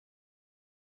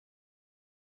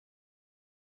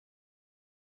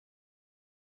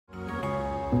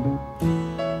Hello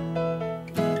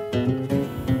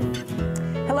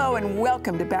and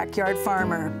welcome to Backyard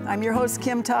Farmer. I'm your host,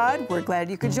 Kim Todd. We're glad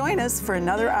you could join us for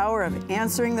another hour of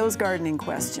answering those gardening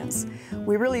questions.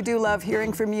 We really do love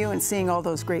hearing from you and seeing all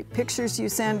those great pictures you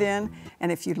send in.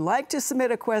 And if you'd like to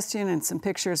submit a question and some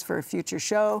pictures for a future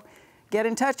show, get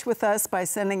in touch with us by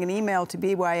sending an email to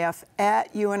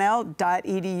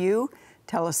byf@unl.edu.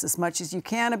 Tell us as much as you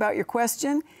can about your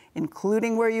question,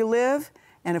 including where you live.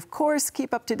 And of course,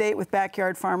 keep up to date with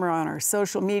Backyard Farmer on our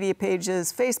social media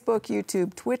pages, Facebook,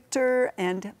 YouTube, Twitter,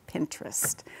 and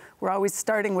Pinterest. We're always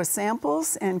starting with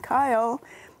samples. And Kyle,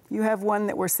 you have one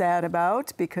that we're sad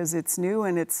about because it's new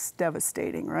and it's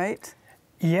devastating, right?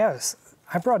 Yes.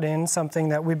 I brought in something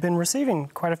that we've been receiving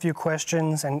quite a few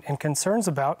questions and concerns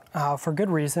about for good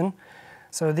reason.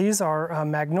 So these are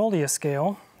magnolia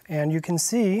scale, and you can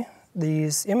see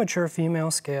these immature female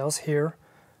scales here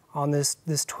on this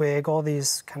twig, all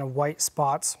these kind of white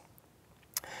spots.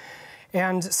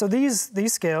 And so these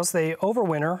scales, they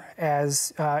overwinter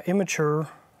as immature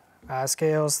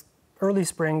scales. Early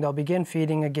spring, they'll begin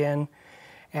feeding again,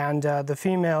 and the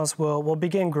females will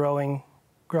begin growing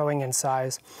in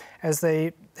size. As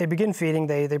they begin feeding,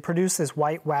 they produce this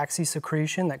white waxy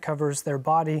secretion that covers their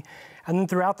body, and then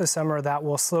throughout the summer that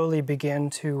will slowly begin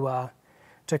to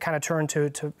kind of turn to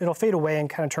it'll fade away and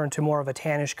kind of turn to more of a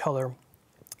tannish color.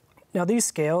 Now these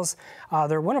scales,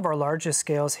 they're one of our largest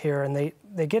scales here, and they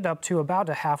get up to about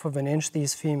 1/2 of an inch,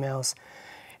 these females,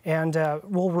 and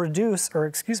will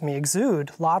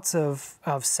exude lots of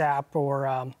sap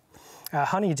or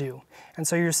honeydew. And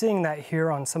so you're seeing that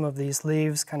here on some of these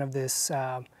leaves, kind of this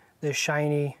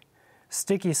shiny,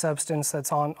 sticky substance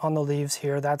that's on the leaves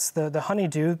here. That's the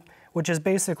honeydew, which is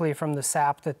basically from the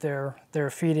sap that they're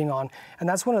feeding on. And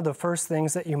that's one of the first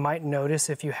things that you might notice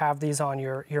if you have these on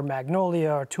your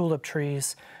magnolia or tulip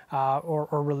trees or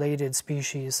related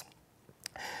species.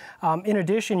 In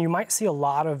addition, you might see a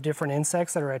lot of different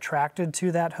insects that are attracted to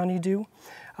that honeydew.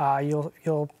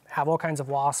 You'll have all kinds of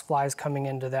wasp flies coming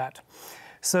into that.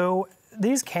 So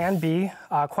these can be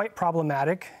quite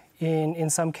problematic in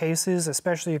some cases,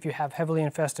 especially if you have heavily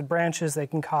infested branches. They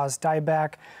can cause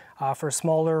dieback. For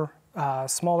smaller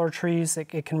trees,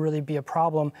 it can really be a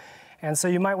problem. And so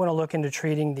you might want to look into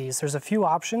treating these. There's a few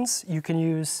options. You can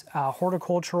use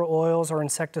horticultural oils or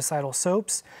insecticidal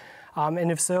soaps.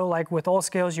 And if so, like with all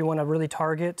scales, you want to really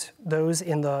target those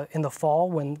in the fall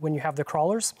when you have the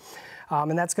crawlers.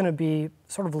 And that's going to be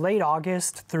sort of late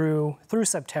August through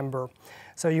September.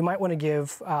 So you might want to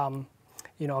give a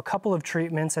couple of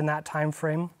treatments in that time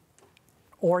frame,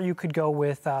 or you could go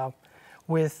with a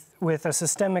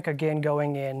systemic again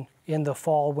going in the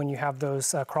fall when you have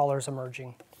those crawlers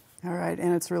emerging. All right,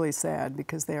 and it's really sad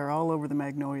because they are all over the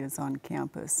magnolias on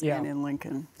campus and in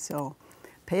Lincoln. So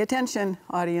pay attention,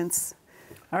 audience.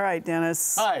 All right,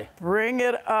 Dennis. Hi. Bring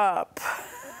it up.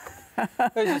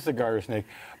 This is the garter snake.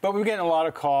 But we're getting a lot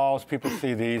of calls. People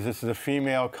see these. This is a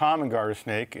female common garter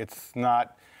snake. It's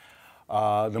not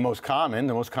the most common.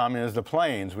 The most common is the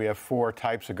plains. We have 4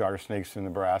 types of garter snakes in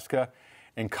Nebraska.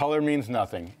 And color means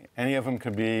nothing. Any of them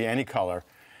could be any color.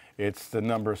 It's the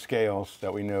number of scales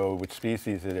that we know which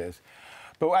species it is.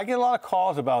 But I get a lot of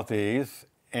calls about these,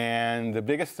 and the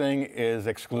biggest thing is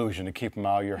exclusion, to keep them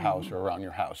out of your house or around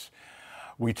your house.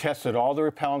 We tested all the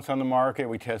repellents on the market.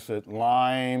 We tested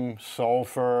lime,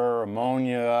 sulfur,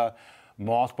 ammonia,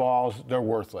 mothballs. They're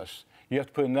worthless. You have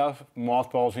to put enough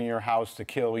mothballs in your house to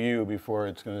kill you before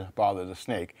it's going to bother the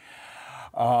snake.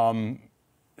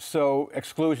 So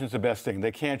exclusion is the best thing.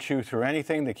 They can't chew through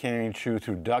anything. They can't even chew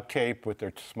through duct tape with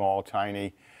their small,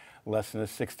 tiny, less than a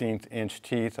 16th inch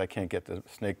teeth. I can't get the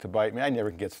snake to bite me. I never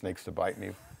can get snakes to bite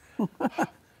me.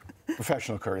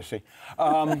 Professional courtesy.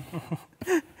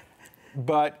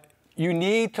 But you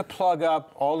need to plug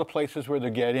up all the places where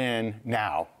they get in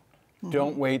now.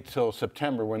 Don't wait till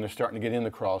September when they're starting to get in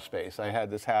the crawl space. I had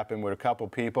this happen with a couple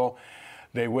people.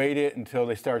 They waited until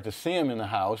they started to see them in the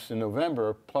house in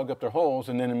November, plug up their holes,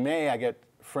 and then in May I get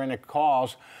frantic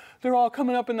calls. They're all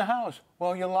coming up in the house.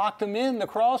 Well, you locked them in the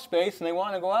crawl space and they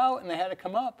want to go out and they had to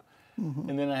come up.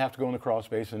 And then I have to go in the crawl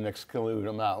space and exclude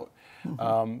them out.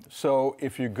 So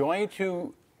if you're going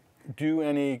to do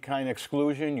any kind of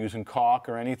exclusion using caulk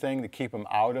or anything to keep them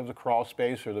out of the crawl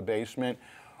space or the basement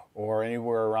or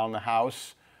anywhere around the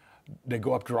house, they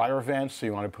go up dryer vents, so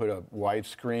you want to put a wide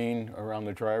screen around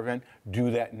the dryer vent. Do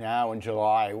that now in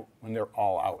July when they're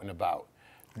all out and about.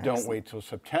 Excellent. Don't wait till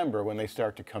September when they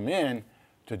start to come in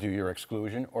to do your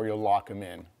exclusion, or you'll lock them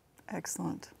in.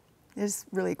 Excellent. It's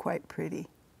really quite pretty.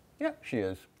 Yeah, she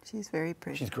is. She's very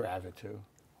pretty. She's gravid, too.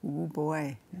 Oh,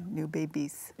 boy. New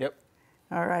babies. Yep.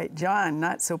 All right, John,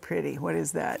 not so pretty. What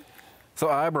is that? So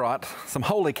I brought some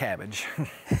holy cabbage,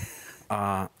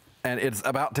 and it's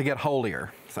about to get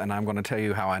holier, and I'm going to tell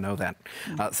you how I know that.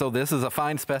 So this is a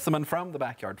fine specimen from the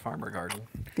Backyard Farmer Garden.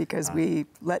 Because we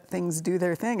let things do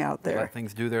their thing out there. Let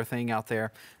things do their thing out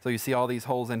there. So you see all these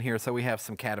holes in here. So we have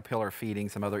some caterpillar feeding,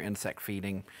 some other insect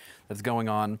feeding that's going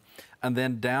on. And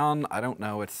then down, I don't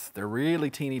know, they're really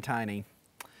teeny tiny.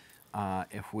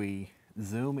 If we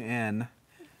zoom in,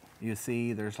 you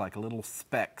see there's like little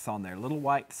specks on there, little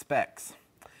white specks.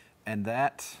 And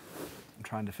that, I'm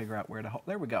trying to figure out where to hold,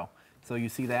 there we go. So you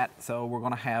see that? So we're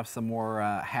gonna have some more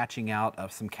hatching out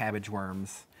of some cabbage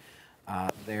worms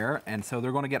there. And so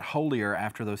they're gonna get holier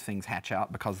after those things hatch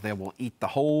out because they will eat the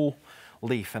whole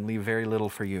leaf and leave very little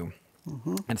for you.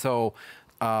 And so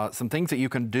some things that you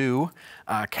can do.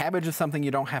 Cabbage is something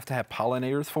you don't have to have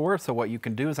pollinators for, so what you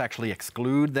can do is actually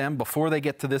exclude them before they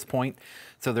get to this point.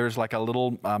 So there's like a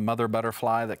little mother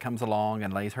butterfly that comes along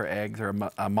and lays her eggs, or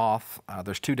a moth.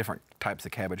 There's two different types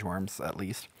of cabbage worms, at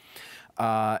least.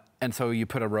 And so you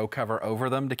put a row cover over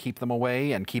them to keep them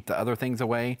away and keep the other things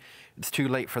away. It's too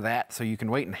late for that, so you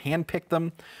can wait and hand pick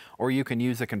them, or you can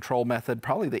use a control method.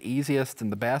 Probably the easiest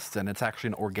and the best, and it's actually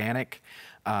an organic,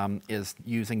 is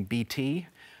using BT,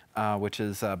 which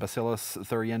is Bacillus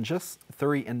thuringiensis.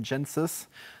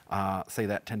 Say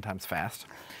that 10 times fast.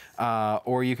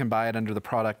 Or you can buy it under the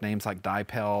product names like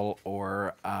Dipel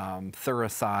or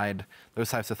Thuricide, those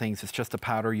types of things. It's just a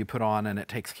powder you put on and it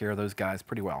takes care of those guys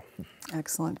pretty well.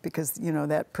 Excellent, because you know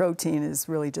that protein is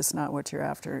really just not what you're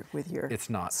after with your It's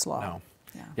not, slaw. no.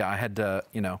 Yeah, I had to,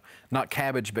 not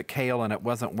cabbage, but kale, and it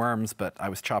wasn't worms, but I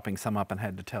was chopping some up and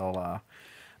had to tell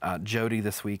Jody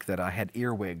this week that I had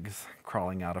earwigs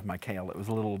crawling out of my kale. It was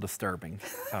a little disturbing.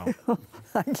 So.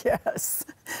 I guess.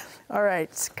 All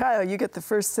right, Kyle, you get the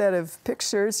first set of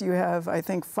pictures. You have, I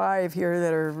think, 5 here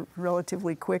that are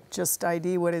relatively quick. Just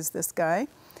ID, what is this guy?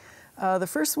 The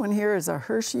first one here is a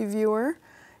Hershey viewer,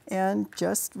 and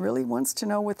just really wants to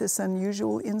know what this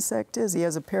unusual insect is. He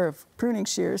has a pair of pruning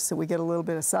shears, so we get a little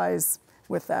bit of size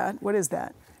with that. What is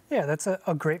that? Yeah, that's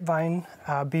a grapevine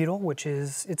beetle,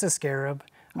 it's a scarab,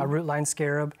 a root-line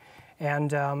scarab, and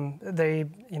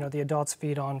the adults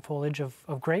feed on foliage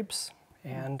of grapes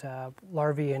and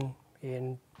larvae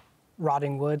in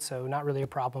rotting wood, so not really a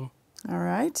problem. All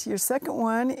right, your second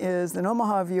one is an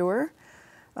Omaha viewer.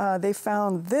 They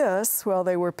found this while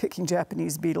they were picking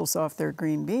Japanese beetles off their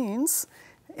green beans,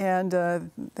 and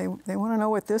they want to know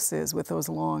what this is with those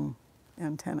long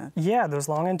antennae. Yeah, those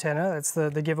long antennae, that's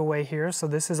the giveaway here. So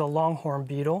this is a longhorn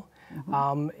beetle.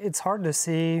 It's hard to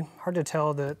see, hard to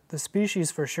tell the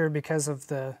species for sure because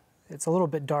of it's a little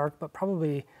bit dark, but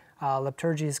probably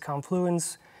Lepturges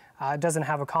confluens. It doesn't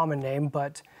have a common name,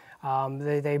 but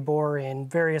they bore in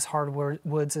various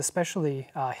hardwoods, especially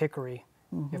hickory,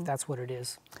 if that's what it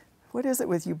is. What is it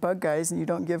with you bug guys and you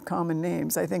don't give common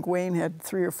names? I think Wayne had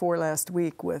 3 or 4 last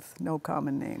week with no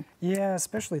common name. Yeah,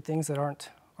 especially things that aren't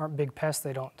big pests.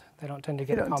 They don't tend to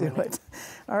get a common name.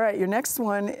 All right, your next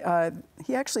one,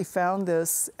 he actually found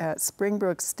this at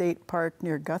Springbrook State Park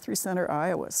near Guthrie Center,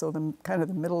 Iowa, so kind of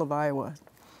the middle of Iowa.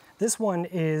 This one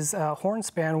is a horned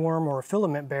spanworm or a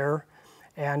filament bearer,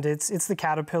 and it's the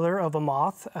caterpillar of a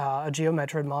moth, a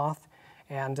geometrid moth,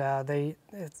 and they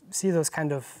see those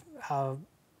kind of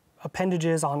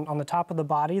appendages on the top of the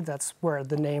body. That's where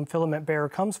the name filament bearer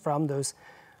comes from. Those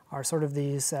are sort of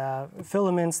these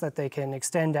filaments that they can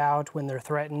extend out when they're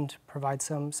threatened, provide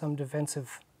some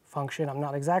defensive function. I'm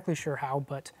not exactly sure how,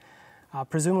 but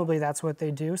presumably that's what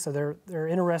they do. So they're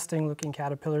interesting looking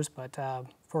caterpillars, but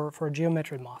for a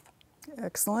geometrid moth.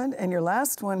 Excellent. And your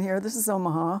last one here, this is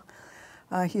Omaha.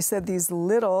 He said these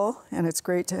little, and it's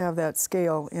great to have that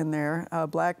scale in there,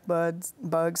 black bugs,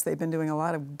 they've been doing a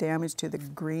lot of damage to the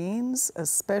greens,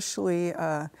 especially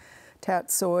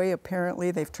tatsoi.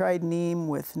 Apparently they've tried neem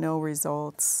with no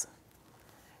results.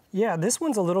 Yeah, this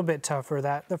one's a little bit tougher.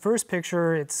 The first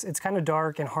picture, it's kind of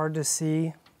dark and hard to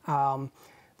see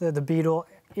the beetle.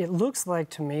 It looks like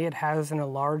to me it has an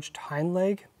enlarged hind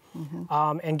leg.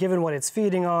 And given what it's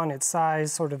feeding on, its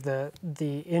size, sort of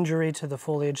the injury to the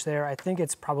foliage there, I think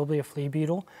it's probably a flea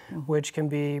beetle, which can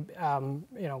be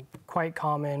quite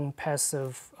common pests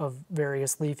of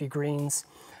various leafy greens.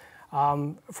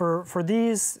 For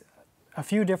these, a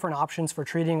few different options for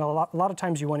treating. A lot of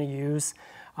times you want to use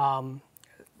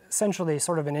essentially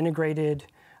sort of an integrated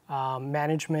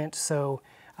management. So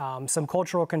some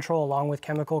cultural control along with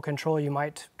chemical control. You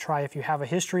might try, if you have a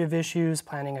history of issues,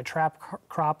 planting a trap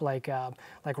crop like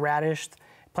radish,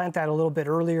 plant that a little bit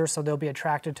earlier so they'll be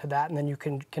attracted to that, and then you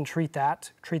can treat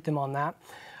them on that.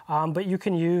 But you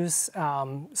can use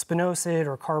spinosad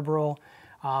or carbaryl.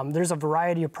 There's a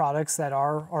variety of products that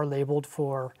are labeled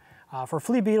for For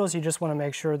flea beetles, you just want to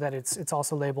make sure that it's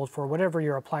also labeled for whatever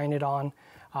you're applying it on.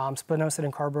 Spinosad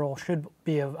and carbaryl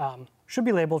should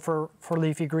be labeled for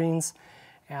leafy greens,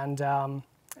 and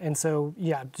so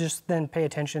yeah, just then pay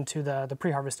attention to the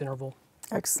pre-harvest interval.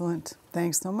 Excellent.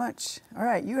 Thanks so much. All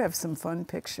right, you have some fun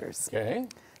pictures. Okay.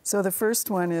 So the first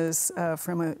one is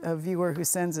from a viewer who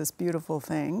sends us beautiful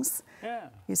things. Yeah.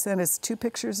 He sent us 2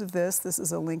 pictures of this. This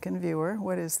is a Lincoln viewer.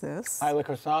 What is this?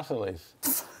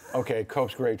 Hylocosoceles. Okay,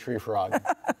 Cope's gray tree frog.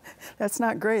 That's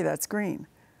not gray, that's green.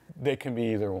 They can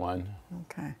be either one.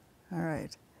 Okay, all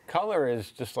right. Color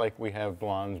is just like we have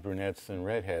blondes, brunettes, and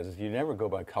redheads. You never go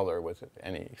by color with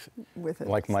any. With it.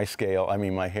 Like my scale, I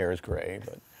mean, my hair is gray,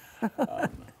 but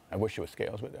I wish it was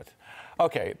scales, but that's.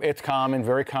 Okay, it's common,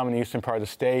 very common in the eastern part of the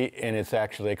state, and it's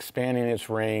actually expanding its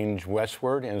range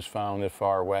westward and is found as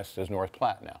far west as North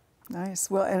Platte now. Nice.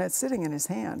 Well, and it's sitting in his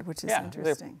hand, which is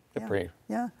interesting. They're pretty.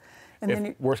 Yeah. And then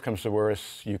If worst comes to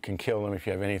worst, you can kill them if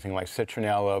you have anything like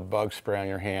citronella, bug spray on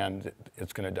your hand.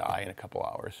 It's going to die in a couple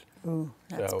hours. Ooh,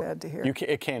 that's bad to hear.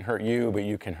 It can't hurt you, but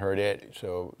you can hurt it.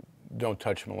 So don't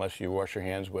touch them unless you wash your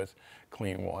hands with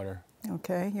clean water.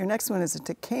 Okay. Your next one is a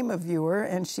Takema viewer,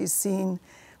 and she's seen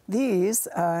these,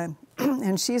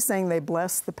 and she's saying they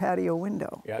bless the patio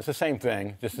window. Yeah, it's the same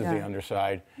thing. This is the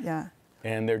underside. Yeah.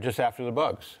 And they're just after the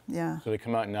bugs. Yeah. So they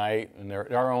come out at night, and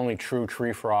they're our only true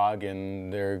tree frog,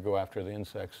 and they go after the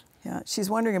insects. Yeah. She's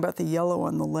wondering about the yellow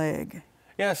on the leg.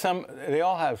 Yeah, they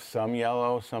all have some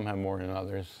yellow, some have more than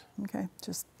others. Okay.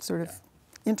 Just sort of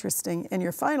interesting. And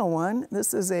your final one,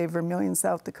 this is a Vermilion,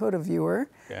 South Dakota viewer.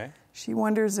 Okay. She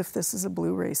wonders if this is a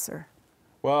blue racer.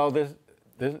 Well, there's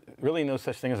really no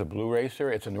such thing as a blue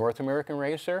racer. It's a North American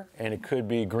racer, and it could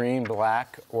be green,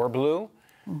 black, or blue.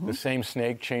 The same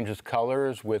snake changes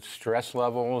colors with stress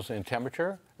levels and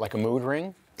temperature, like a mood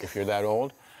ring, if you're that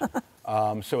old.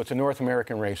 So it's a North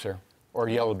American racer, or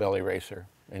yellow belly racer.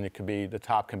 And it could be, the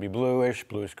top can be bluish,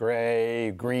 bluish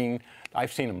gray, green.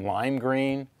 I've seen them lime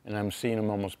green, and I'm seeing them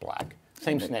almost black.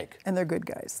 Same snake. And they're good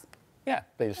guys. Yeah,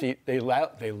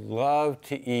 they love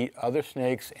to eat other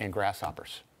snakes and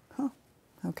grasshoppers.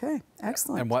 Okay,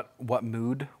 excellent. And what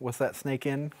mood was that snake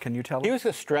in? Can you tell us? He was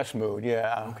a stress mood,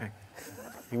 yeah. Okay.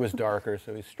 He was darker,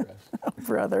 so he's stressed.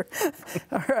 Brother.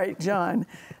 All right, John,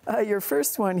 your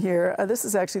first one here, this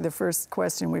is actually the first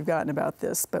question we've gotten about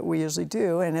this, but we usually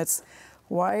do, and it's,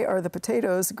 why are the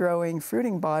potatoes growing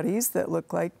fruiting bodies that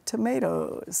look like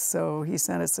tomatoes? So he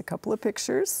sent us a couple of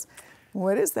pictures.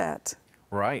 What is that?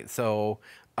 Right, so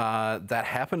that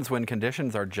happens when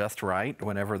conditions are just right,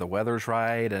 whenever the weather's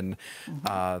right and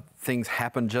things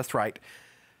happen just right.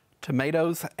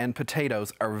 Tomatoes and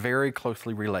potatoes are very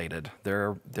closely related.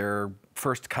 They're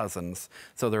first cousins.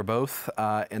 So they're both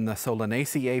in the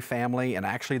Solanaceae family, and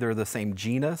actually they're the same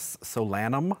genus,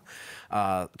 Solanum.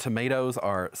 Tomatoes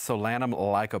are Solanum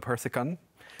lycopersicum,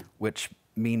 which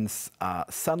means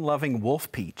sun-loving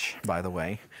wolf peach, by the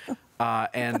way.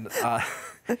 And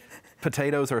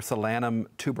potatoes are Solanum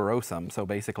tuberosum, so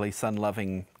basically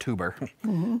sun-loving tuber.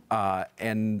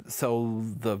 And so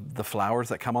the flowers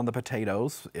that come on the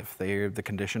potatoes, if the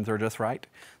conditions are just right,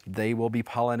 they will be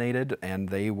pollinated and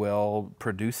they will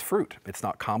produce fruit. It's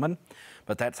not common,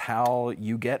 but that's how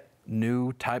you get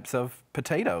new types of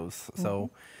potatoes. So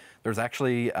there's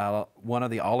actually one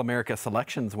of the All-America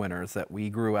Selections winners that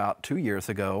we grew out 2 years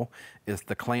ago is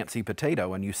the Clancy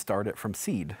potato, and you start it from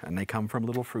seed, and they come from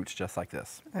little fruits just like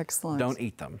this. Excellent. Don't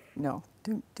eat them. No,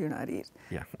 do not eat.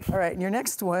 Yeah. All right, and your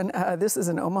next one, this is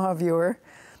an Omaha viewer.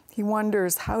 He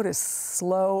wonders how to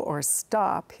slow or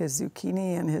stop his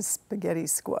zucchini and his spaghetti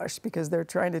squash because they're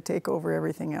trying to take over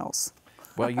everything else.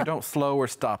 Well, you don't slow or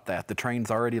stop that. The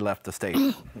train's already left the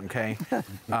station, okay?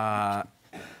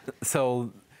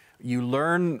 So you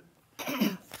learn,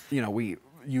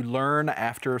 you learn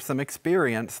after some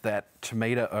experience that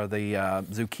tomato or the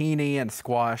zucchini and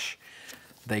squash,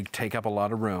 they take up a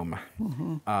lot of room.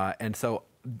 And so,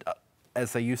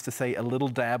 as they used to say, a little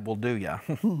dab will do ya.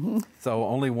 So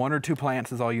only 1 or 2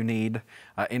 plants is all you need,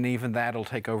 and even that'll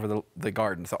take over the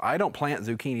garden. So I don't plant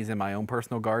zucchinis in my own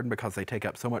personal garden because they take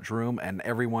up so much room, and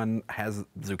everyone has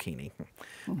zucchini.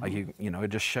 Like it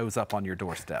just shows up on your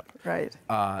doorstep. Right.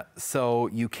 So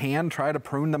you can try to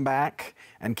prune them back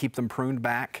and keep them pruned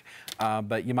back,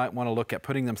 but you might want to look at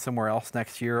putting them somewhere else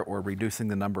next year or reducing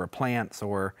the number of plants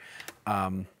or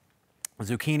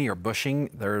zucchini or bushing.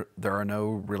 There are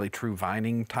no really true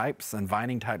vining types, and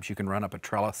vining types you can run up a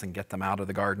trellis and get them out of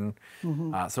the garden.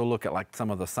 So look at like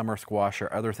some of the summer squash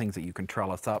or other things that you can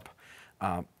trellis up.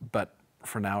 But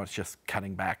for now, it's just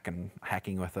cutting back and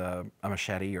hacking with a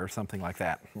machete or something like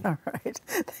that. All right.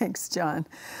 Thanks, John.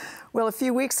 Well, a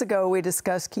few weeks ago, we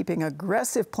discussed keeping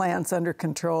aggressive plants under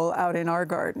control out in our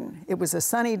garden. It was a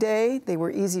sunny day. They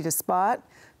were easy to spot.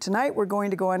 Tonight, we're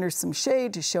going to go under some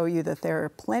shade to show you that there are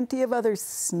plenty of other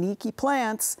sneaky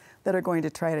plants that are going to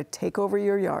try to take over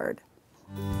your yard.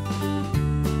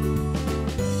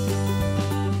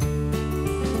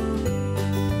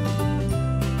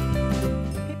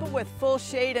 With full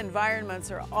shade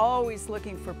environments are always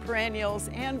looking for perennials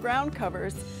and ground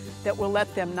covers that will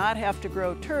let them not have to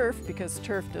grow turf, because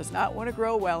turf does not want to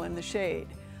grow well in the shade.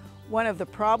 One of the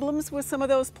problems with some of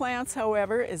those plants,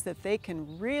 however, is that they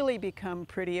can really become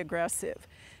pretty aggressive.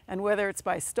 And whether it's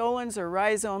by stolons or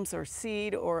rhizomes or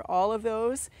seed or all of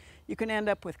those, you can end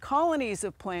up with colonies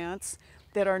of plants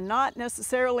that are not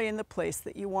necessarily in the place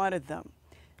that you wanted them.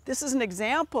 This is an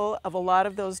example of a lot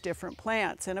of those different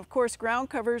plants. And of course, ground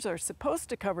covers are supposed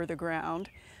to cover the ground,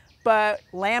 but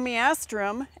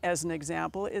Lamiastrum, as an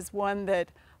example, is one that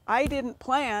I didn't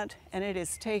plant, and it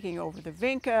is taking over the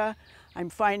vinca. I'm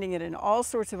finding it in all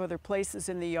sorts of other places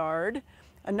in the yard.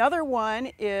 Another one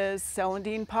is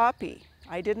Celandine poppy.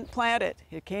 I didn't plant it.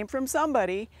 It came from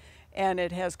somebody, and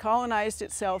it has colonized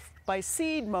itself by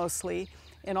seed mostly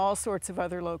in all sorts of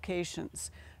other locations.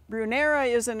 Brunera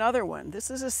is another one.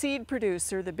 This is a seed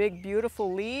producer. The big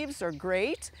beautiful leaves are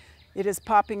great. It is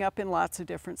popping up in lots of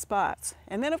different spots.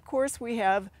 And then of course we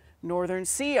have northern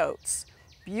sea oats.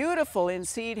 Beautiful in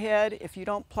seed head. If you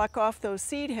don't pluck off those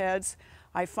seed heads,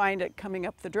 I find it coming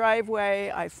up the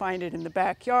driveway. I find it in the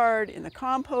backyard, in the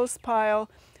compost pile.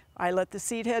 I let the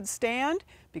seed heads stand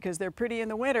because they're pretty in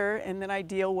the winter, and then I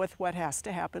deal with what has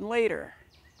to happen later.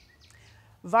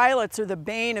 Violets are the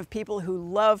bane of people who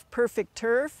love perfect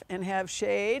turf and have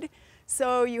shade,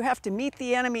 so you have to meet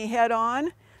the enemy head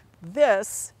on.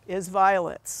 This is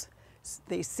violets.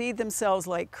 They seed themselves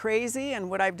like crazy, and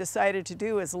what I've decided to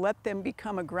do is let them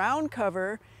become a ground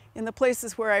cover in the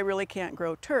places where I really can't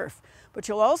grow turf. But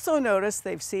you'll also notice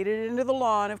they've seeded into the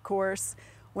lawn, of course.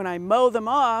 When I mow them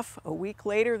off, a week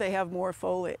later they have more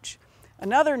foliage.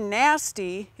 Another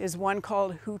nasty is one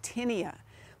called Houtinia.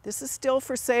 This is still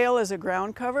for sale as a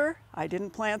ground cover. I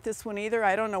didn't plant this one either.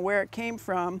 I don't know where it came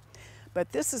from,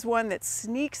 but this is one that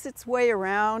sneaks its way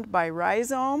around by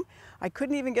rhizome. I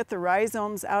couldn't even get the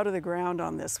rhizomes out of the ground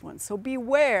on this one. So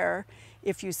beware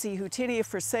if you see Houtinia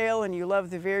for sale and you love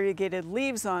the variegated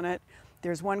leaves on it.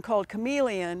 There's one called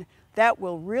Chameleon that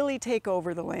will really take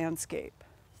over the landscape.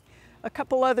 A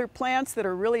couple other plants that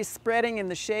are really spreading in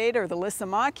the shade are the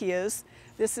Lysimachias.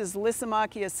 This is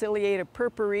Lysimachia ciliata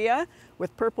purpurea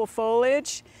with purple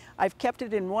foliage. I've kept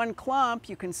it in one clump.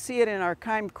 You can see it in our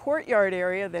Keim courtyard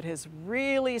area that has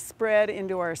really spread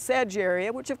into our sedge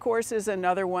area, which of course is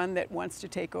another one that wants to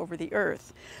take over the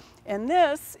earth. And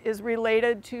this is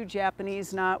related to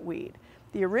Japanese knotweed.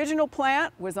 The original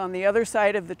plant was on the other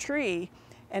side of the tree,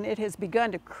 and it has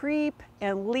begun to creep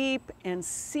and leap and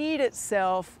seed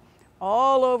itself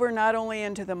all over, not only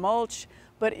into the mulch,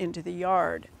 but into the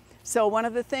yard. So one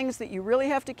of the things that you really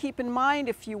have to keep in mind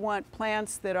if you want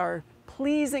plants that are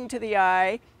pleasing to the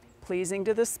eye, pleasing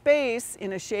to the space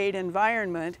in a shade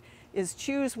environment, is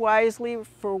choose wisely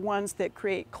for ones that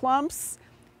create clumps,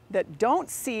 that don't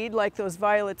seed like those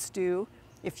violets do.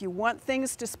 If you want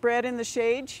things to spread in the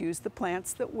shade, choose the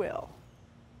plants that will.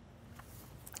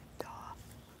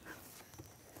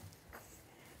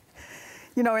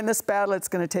 You know, in this battle, it's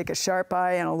going to take a sharp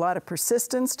eye and a lot of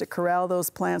persistence to corral those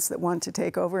plants that want to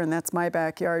take over, and that's my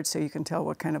backyard, so you can tell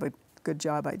what kind of a good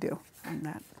job I do on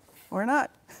that, or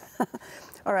not.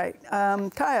 All right,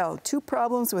 Kyle, 2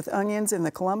 problems with onions in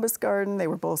the Columbus garden. They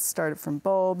were both started from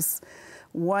bulbs.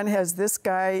 One has this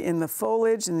guy in the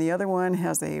foliage, and the other one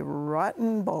has a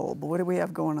rotten bulb. What do we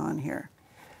have going on here?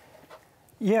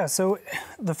 Yeah, so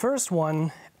the first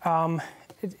one,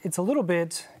 it's a little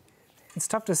bit, it's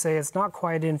tough to say. It's not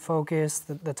quite in focus,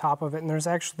 the top of it, and there's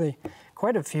actually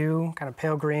quite a few kind of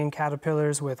pale green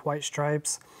caterpillars with white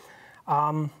stripes.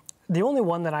 The only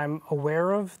one that I'm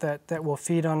aware of that will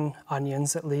feed on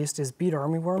onions, at least, is beet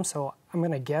armyworm, so I'm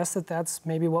going to guess that that's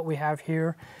maybe what we have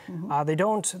here. Mm-hmm. They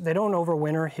don't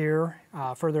overwinter here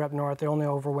further up north. They only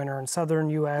overwinter in southern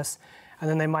U.S., and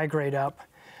then they migrate up.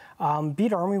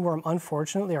 Beet armyworm,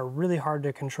 unfortunately, are really hard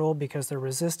to control because they're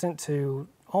resistant to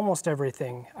almost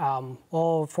everything.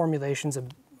 All formulations of,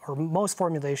 or most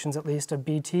formulations at least, of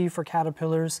BT for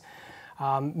caterpillars,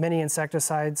 many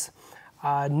insecticides.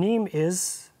 Neem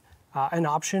is an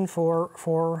option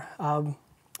for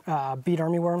beet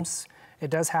armyworms. It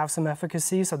does have some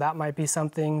efficacy, so that might be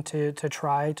something to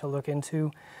try to look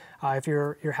into if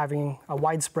you're having a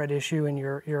widespread issue in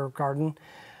your garden.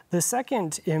 The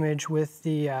second image with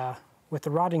the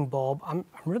rotting bulb, I'm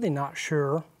really not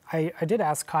sure. I did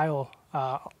ask Kyle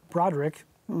Broderick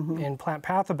in Plant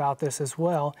Path about this as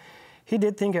well. He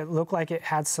did think it looked like it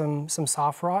had some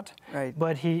soft rot, right.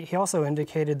 But he also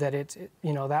indicated that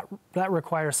that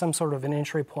requires some sort of an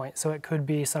entry point. So it could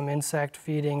be some insect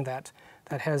feeding that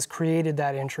has created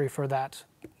that entry for that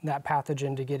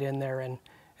pathogen to get in there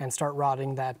and start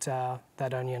rotting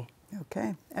that onion.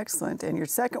 Okay, excellent. And your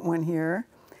second one here,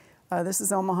 this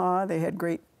is Omaha. They had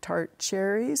great tart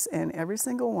cherries, and every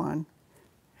single one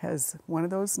has one of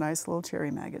those nice little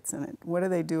cherry maggots in it. What do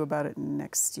they do about it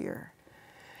next year?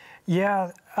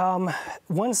 Yeah,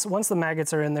 once the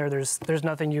maggots are in there, there's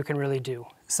nothing you can really do.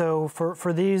 So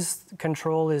for these,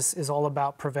 control is all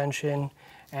about prevention,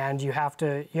 and you have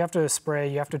to spray,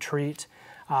 you have to treat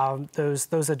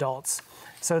those adults.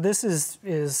 So this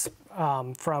is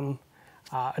from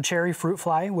a cherry fruit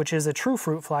fly, which is a true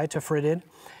fruit fly, Tephritid,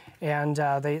 and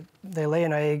they lay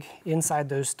an egg inside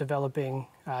those developing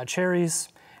cherries,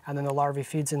 and then the larvae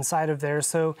feeds inside of there.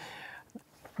 So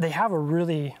they have a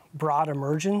really broad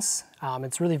emergence.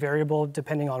 It's really variable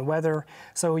depending on weather.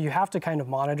 So you have to kind of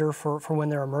monitor for when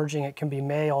they're emerging. It can be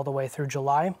May all the way through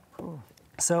July. Cool.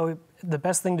 So the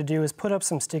best thing to do is put up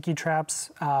some sticky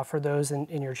traps for those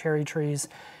in your cherry trees.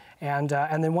 And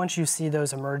then once you see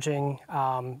those emerging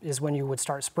is when you would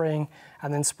start spraying,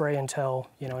 and then spray until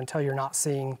you're not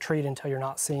seeing, treat until you're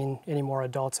not seeing any more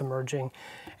adults emerging.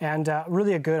 And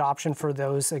really a good option for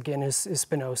those, again, is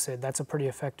spinosad. That's a pretty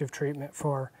effective treatment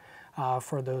for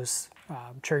those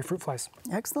cherry fruit flies.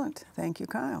 Excellent. Thank you,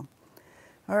 Kyle.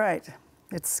 All right,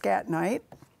 it's scat night.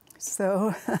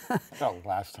 So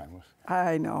last time was.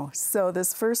 I know. So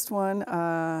this first one,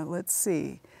 let's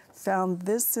see. Found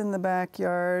this in the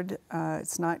backyard.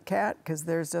 It's not Cat, because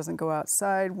theirs doesn't go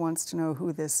outside. Wants to know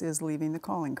who this is leaving the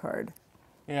calling card.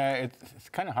 Yeah, it's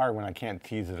kind of hard when I can't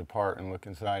tease it apart and look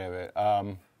inside of it.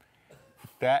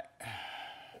 That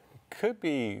could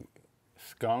be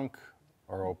skunk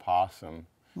or opossum.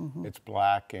 Mm-hmm. It's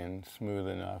black and smooth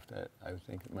enough that I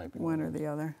think it might be one or the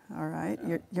other. All right.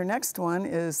 Yeah. Your next one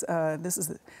is, this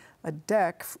is a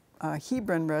Deck,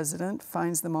 Hebron resident,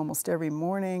 finds them almost every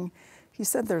morning. He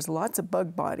said there's lots of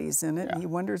bug bodies in it, Yeah. and he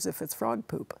wonders if it's frog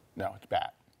poop. No, it's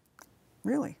bat.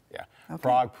 Really? Yeah. Okay.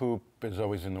 Frog poop is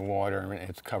always in the water, and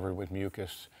it's covered with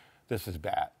mucus. This is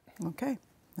bat. Okay.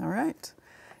 All right.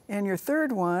 And your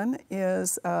third one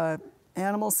is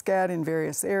animal scat in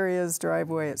various areas,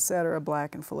 driveway, etc.,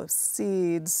 black and full of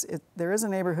seeds. There is a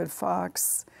neighborhood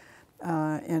fox.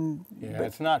 But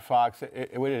it's not fox.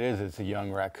 What it is, it's a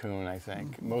young raccoon, I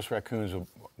think. Mm-hmm. Most raccoons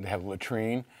they have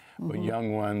latrine, but mm-hmm.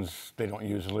 young ones, they don't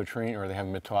use a latrine, or they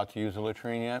haven't been taught to use a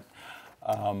latrine yet.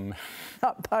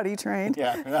 Not potty trained.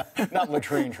 Yeah, not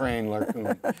latrine trained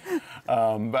raccoon.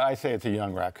 But I say it's a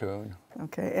young raccoon.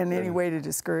 Okay, and any way to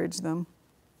discourage them?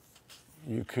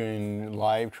 You can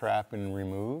live trap and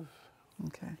remove.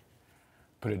 Okay.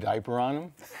 Put a diaper on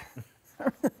them.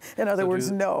 In other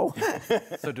words, no.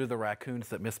 So do the raccoons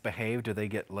that misbehave, do they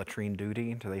get latrine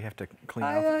duty? Do they have to clean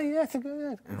up? Yeah, that's a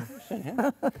good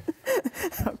question.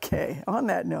 Okay, on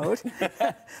that note,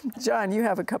 John, you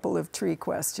have a couple of tree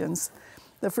questions.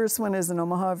 The first one is an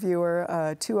Omaha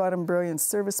viewer. 2 autumn brilliance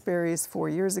serviceberries 4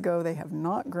 years ago. They have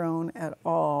not grown at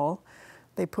all.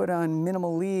 They put on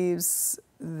minimal leaves.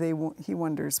 He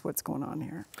wonders what's going on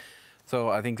here. So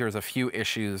I think there's a few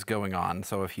issues going on.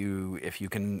 So if you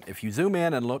zoom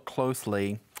in and look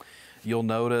closely, you'll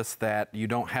notice that you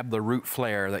don't have the root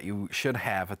flare that you should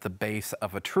have at the base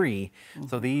of a tree. Mm-hmm.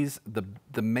 So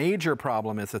the major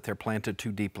problem is that they're planted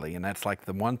too deeply, and that's like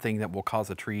the one thing that will cause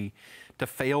a tree to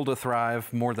fail to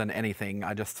thrive more than anything.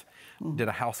 I just did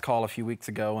a house call a few weeks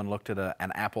ago and looked at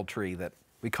an apple tree that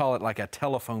we call it like a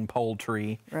telephone pole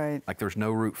tree. Right. Like there's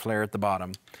no root flare at the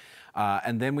bottom.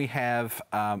 And then we have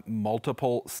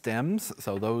multiple stems,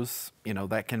 so those,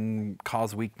 that can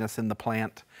cause weakness in the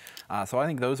plant. So I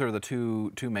think those are the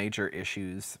two major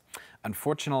issues.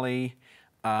 Unfortunately,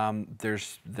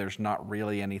 there's not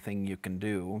really anything you can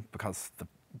do because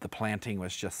the planting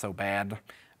was just so bad. I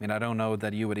mean, I don't know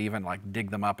that you would even dig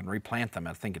them up and replant them.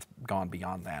 I think it's gone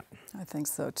beyond that. I think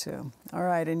so too. All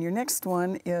right, and your next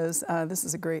one is, this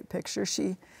is a great picture.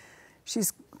 She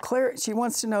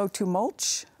wants to know to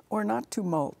mulch or not to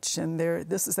mulch. And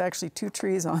this is actually 2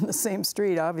 trees on the same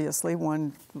street, obviously,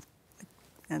 one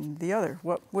and the other.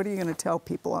 What are you going to tell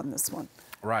people on this one?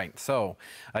 Right, so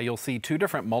you'll see 2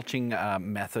 different mulching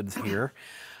methods here.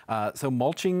 So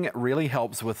mulching really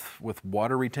helps with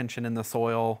water retention in the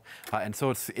soil, and so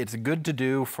it's good to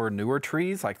do for newer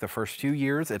trees, like the first few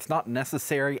years. It's not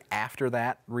necessary after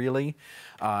that, really,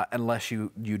 unless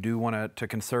you do want to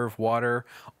conserve water,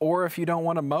 or if you don't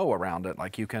want to mow around it,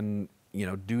 like you can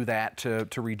do that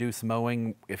to reduce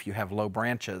mowing if you have low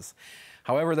branches.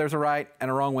 However, there's a right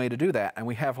and a wrong way to do that, and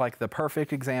we have like the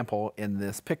perfect example in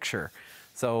this picture.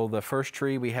 So the first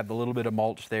tree, we have the little bit of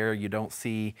mulch there. You don't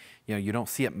see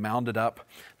it mounded up.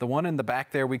 The one in the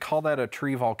back there, we call that a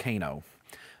tree volcano,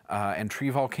 and tree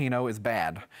volcano is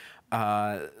bad.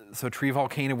 So tree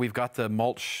volcano, we've got the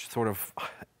mulch sort of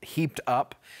heaped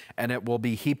up, and it will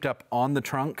be heaped up on the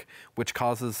trunk, which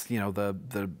causes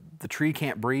the tree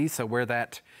can't breathe. So where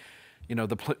that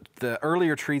the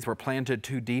earlier trees were planted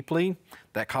too deeply,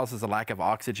 that causes a lack of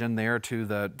oxygen there to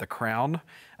the crown,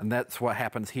 and that's what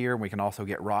happens here. We can also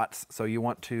get rots. So you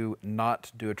want to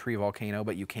not do a tree volcano,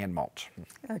 but you can mulch.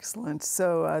 Excellent.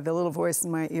 So the little voice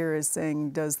in my ear is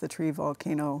saying, does the tree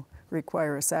volcano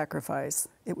require a sacrifice?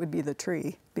 It would be the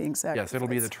tree being sacrificed. Yes, it'll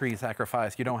be the tree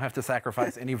sacrifice. You don't have to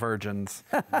sacrifice any virgins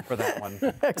for that one.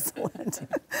 Excellent.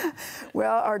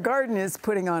 Well, our garden is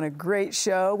putting on a great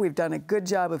show. We've done a good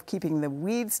job of keeping the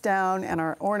weeds down, and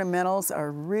our ornamentals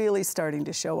are really starting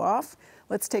to show off.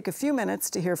 Let's take a few minutes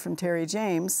to hear from Terry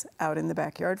James out in the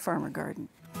Backyard Farmer Garden.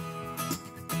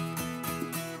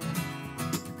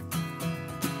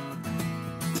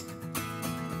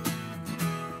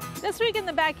 This week in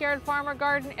the Backyard Farmer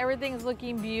Garden, everything's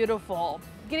looking beautiful.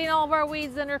 Getting all of our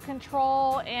weeds under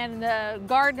control, and the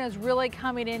garden is really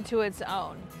coming into its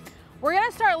own. We're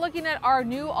gonna start looking at our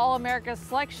new All-America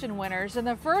Selection winners, and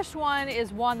the first one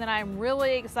is one that I'm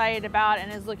really excited about and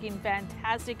is looking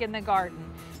fantastic in the garden.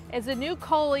 It's a new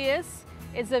Coleus.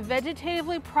 It's a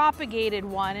vegetatively propagated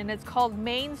one, and it's called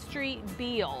Main Street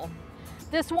Beale.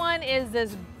 This one is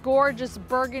this gorgeous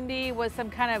burgundy with some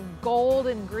kind of gold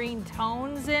and green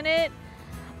tones in it.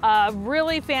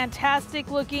 Really fantastic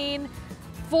looking,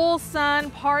 full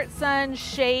sun, part sun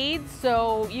shade,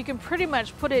 so you can pretty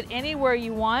much put it anywhere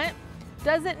you want.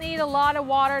 Doesn't need a lot of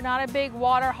water, not a big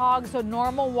water hog, so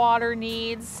normal water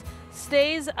needs.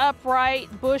 Stays upright,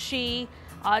 bushy,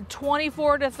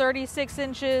 24 to 36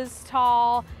 inches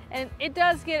tall, and it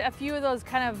does get a few of those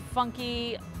kind of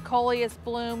funky Coleus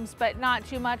blooms, but not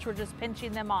too much. We're just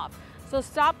pinching them off. So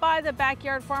stop by the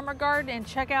Backyard Farmer Garden and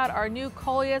check out our new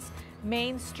Coleus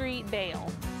Main Street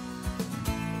Beale.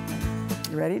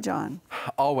 You ready, John?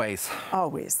 Always.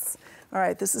 Always. All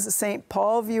right, this is a St.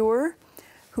 Paul viewer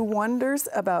who wonders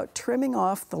about trimming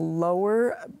off the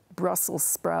lower Brussels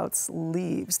sprouts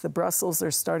leaves. The Brussels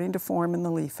are starting to form in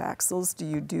the leaf axils. Do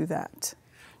you do that?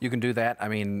 You can do that. I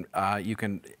mean,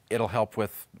 it'll help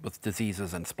with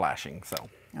diseases and splashing, so.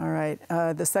 All right.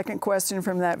 The second question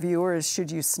from that viewer is,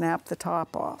 should you snap the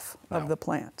top off of the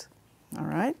plant? All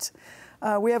right.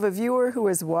 We have a viewer who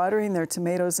is watering their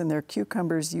tomatoes and their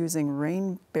cucumbers using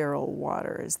rain barrel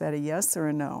water. Is that a yes or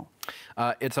a no?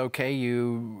 It's okay.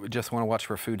 You just want to watch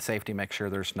for food safety. Make sure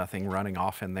there's nothing running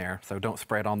off in there. So don't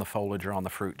spread on the foliage or on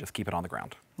the fruit. Just keep it on the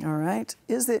ground. All right.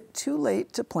 Is it too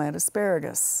late to plant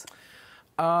asparagus?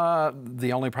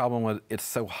 The only problem with it's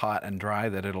so hot and dry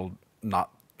that it'll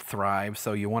not thrive.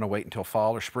 So you want to wait until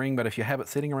fall or spring. But if you have it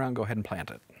sitting around, go ahead and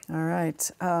plant it. All right.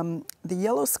 The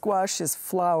yellow squash is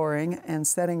flowering and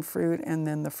setting fruit, and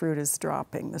then the fruit is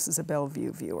dropping. This is a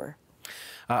Bellevue viewer.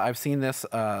 I've seen this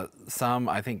some.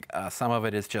 I think some of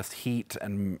it is just heat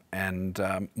and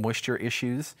moisture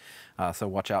issues, so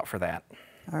watch out for that.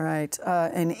 All right.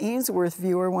 An Ainsworth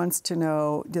viewer wants to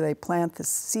know, do they plant the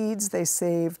seeds they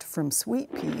saved from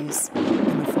sweet peas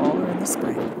in the fall or in the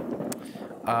spring?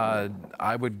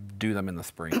 I would do them in the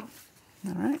spring.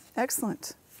 All right.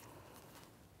 Excellent.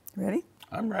 Ready?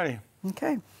 I'm ready.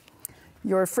 Okay.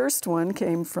 Your first one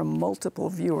came from multiple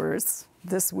viewers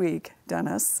this week,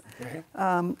 Dennis. Okay.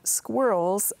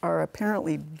 Squirrels are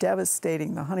apparently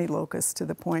devastating the honey locust to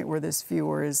the point where this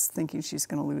viewer is thinking she's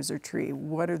going to lose her tree.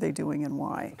 What are they doing and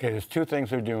why? Okay, there's two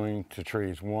things they're doing to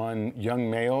trees. One, young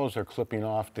males are clipping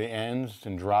off the ends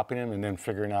and dropping them and then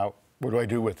figuring out, what do I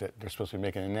do with it? They're supposed to be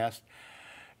making a nest.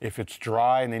 If it's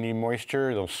dry and they need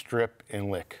moisture, they'll strip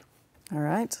and lick. All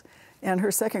right. And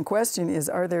her second question is,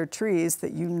 are there trees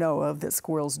that you know of that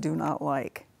squirrels do not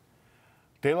like?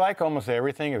 They like almost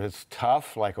everything. If it's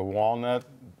tough, like a walnut,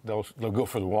 they'll go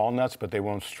for the walnuts, but they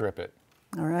won't strip it.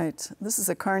 All right. This is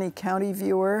a Kearney County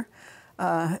viewer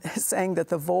saying that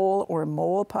the vole or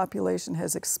mole population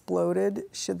has exploded.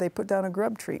 Should they put down a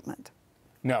grub treatment?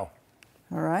 No.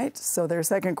 All right. So their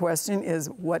second question is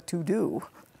what to do.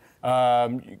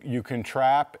 You can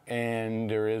trap, and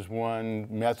there is one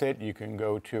method. You can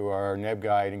go to our NEB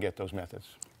guide and get those methods.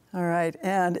 All right,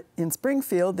 and in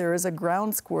Springfield, there is a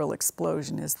ground squirrel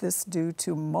explosion. Is this due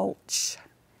to mulch?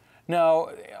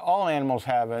 No, all animals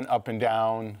have an up and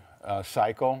down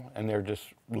cycle, and they're just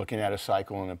looking at a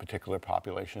cycle in a particular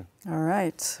population. All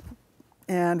right,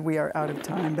 and we are out of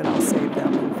time, but I'll save that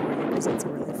one for you because it's a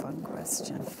really fun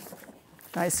question.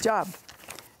 Nice job.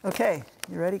 Okay,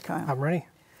 you ready, Kyle? I'm ready.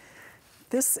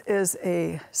 This is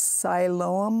a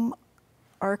Siloam,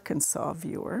 Arkansas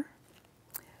viewer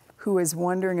who is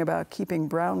wondering about keeping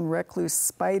brown recluse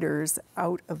spiders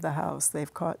out of the house.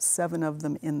 They've caught 7 of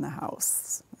them in the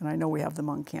house, and I know we have them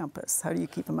on campus. How do you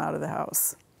keep them out of the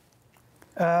house?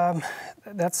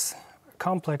 That's a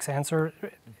complex answer.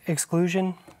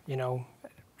 Exclusion, you know,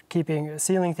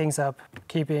 sealing things up,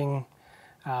 keeping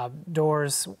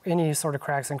doors, any sort of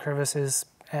cracks and crevices,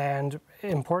 and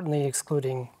importantly,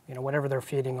 excluding, you know, whatever they're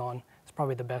feeding on. It's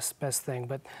probably the best thing,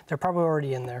 but they're probably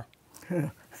already in there.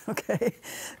 Okay,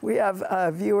 we have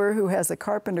a viewer who has a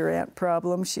carpenter ant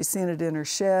problem. She's seen it in her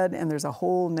shed, and there's a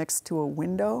hole next to a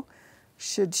window.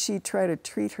 Should she try to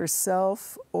treat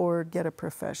herself or get a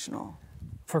professional?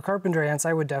 For carpenter ants,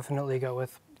 I would definitely go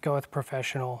with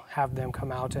professional. Have them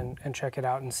come out and check it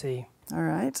out and see. All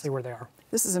right. See where they are.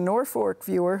 This is a Norfolk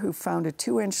viewer who found a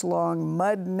 2-inch long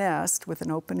mud nest with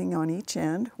an opening on each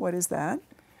end. What is that?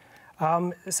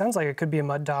 It sounds like it could be a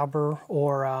mud dauber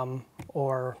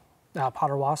or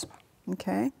potter wasp.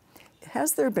 Okay.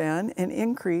 Has there been an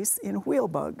increase in wheel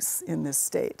bugs in this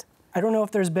state? I don't know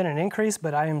if there's been an increase,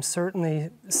 but I am certainly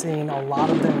seeing a lot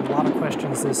of them, a lot of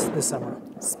questions this summer.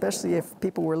 Especially if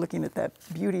people were looking at that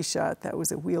beauty shot that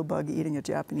was a wheel bug eating a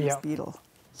Japanese beetle.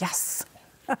 Yes.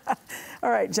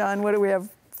 All right, John, what do we have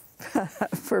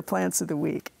for plants of the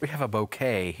week? We have a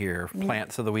bouquet here,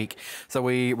 plants of the week. So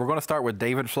we're going to start with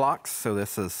David phlox. So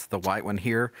this is the white one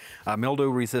here. Mildew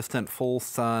resistant, full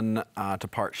sun to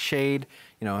part shade.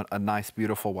 You know, a nice,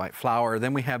 beautiful white flower.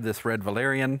 Then we have this red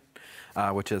valerian,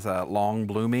 which is a long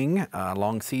blooming,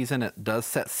 long season. It does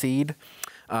set seed.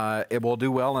 It will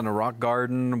do well in a rock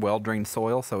garden, well-drained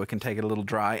soil, so it can take it a little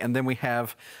dry. And then we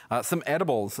have some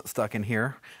edibles stuck in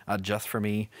here just for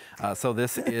me. So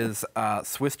this is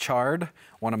Swiss chard,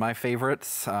 one of my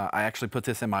favorites. I actually put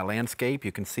this in my landscape.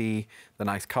 You can see the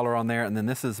nice color on there. And then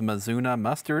this is Mizuna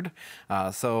mustard.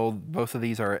 So both of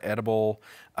these are edible,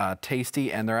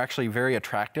 tasty, and they're actually very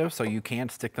attractive. So you can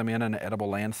stick them in an edible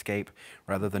landscape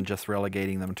rather than just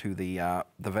relegating them to the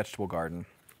vegetable garden.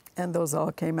 And those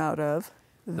all came out of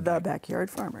the Backyard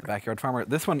Farmer. Backyard Farmer.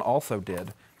 This one also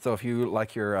did. So if you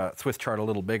like your Swiss chard a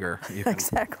little bigger, you can,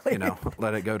 exactly. You know,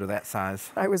 let it go to that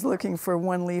size. I was looking for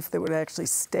one leaf that would actually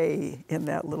stay in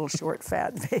that little short,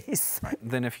 fat vase. Right.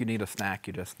 Then if you need a snack,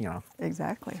 you just, you know.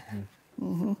 Exactly.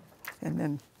 Mm-hmm. And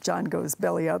then John goes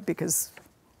belly up because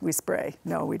we spray.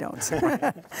 No, we don't.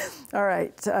 All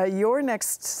right. Your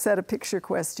next set of picture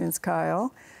questions,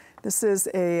 Kyle. This is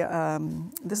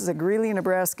a Greeley,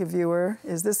 Nebraska viewer.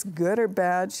 Is this good or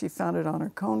bad? She found it on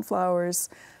her coneflowers.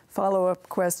 Follow-up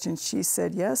question, she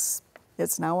said, yes,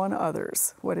 it's now on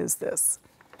others. What is this?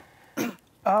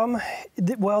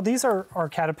 Well, these are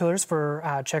caterpillars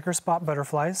for checker spot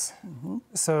butterflies. Mm-hmm.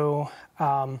 So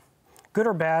good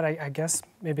or bad, I guess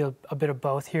maybe a bit of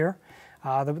both here.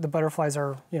 The butterflies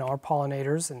are, you know, are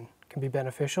pollinators and can be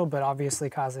beneficial, but obviously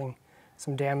causing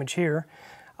some damage here.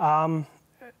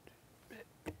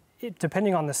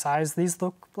 Depending on the size, these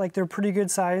look like they're pretty good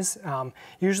size.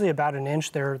 Usually about an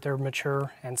inch, they're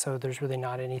mature, and so there's really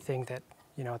not anything that,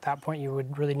 you know, at that point you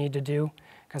would really need to do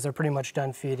because they're pretty much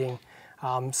done feeding.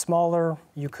 Smaller,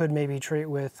 you could maybe treat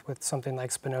with something like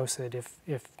spinosad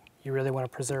if you really want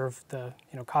to preserve the,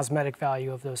 you know, cosmetic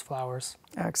value of those flowers.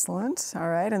 Excellent. All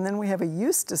right, and then we have a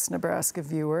Eustis, Nebraska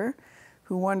viewer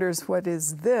who wonders what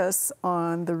is this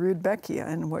on the Rudbeckia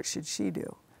and what should she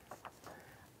do?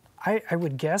 I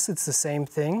would guess it's the same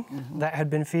thing that had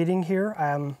been feeding here.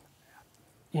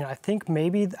 You know, I think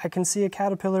maybe I can see a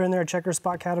caterpillar in there, a checker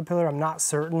spot caterpillar. I'm not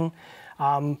certain.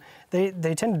 They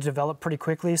tend to develop pretty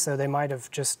quickly, so they might have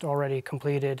just already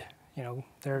completed. You know,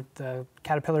 the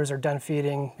caterpillars are done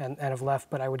feeding and have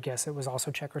left, but I would guess it was also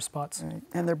checker spots. Right.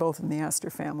 And they're both in the aster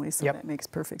family, so that makes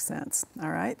perfect sense. All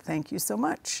right, thank you so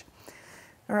much.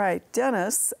 All right,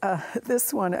 Dennis,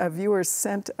 this one, a viewer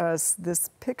sent us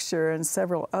this picture and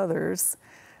several others.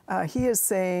 He is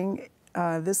saying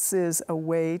this is a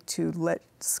way to let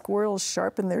squirrels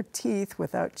sharpen their teeth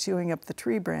without chewing up the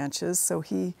tree branches. So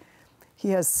he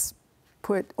has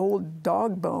put old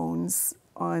dog bones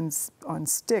on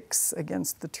sticks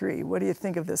against the tree. What do you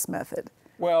think of this method?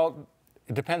 Well,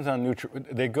 it depends on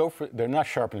they're not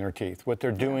sharpening their teeth. What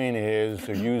they're doing is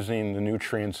they're using the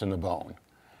nutrients in the bone.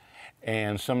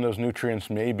 And some of those nutrients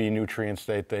may be nutrients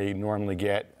that they normally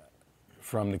get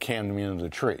from the cambium of the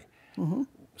tree,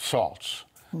 salts.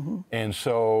 And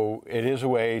so it is a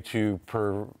way to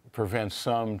prevent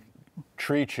some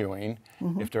tree chewing.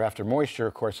 If they're after moisture,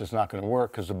 of course, it's not going to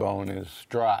work because the bone is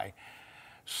dry.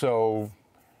 So,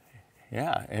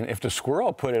 yeah, and if the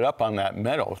squirrel put it up on that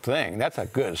metal thing, that's a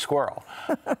good squirrel.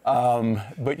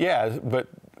 But yeah, but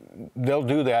they'll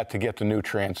do that to get the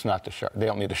nutrients, not to they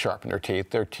don't need to sharpen their teeth.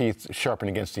 Their teeth sharpen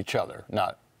against each other,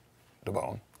 not the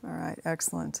bone. All right,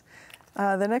 excellent.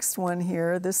 The next one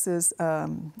here, this is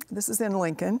in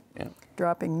Lincoln,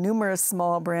 dropping numerous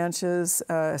small branches,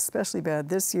 especially bad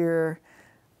this year.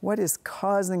 What is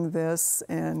causing this,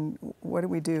 and what do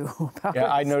we do about it?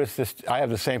 Yeah, I noticed this. I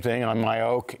have the same thing on my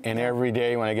oak, and every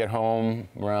day when I get home,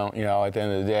 around, at the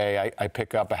end of the day, I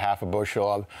pick up a half a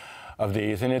bushel of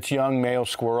these, and it's young male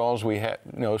squirrels. We had,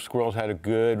 squirrels had a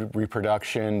good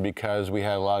reproduction because we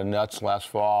had a lot of nuts last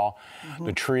fall.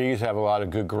 The trees have a lot of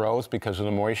good growth because of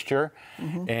the moisture,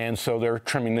 and so they're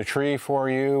trimming the tree for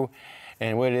you.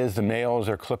 And what it is, the males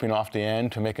are clipping off the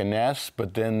end to make a nest,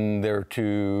 but then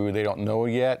they don't know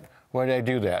yet. Why did I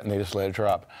do that? And they just let it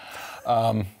drop.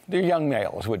 They're young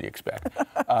males. What do you expect?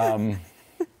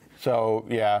 So,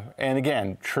 yeah, and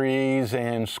again, trees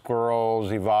and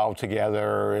squirrels evolve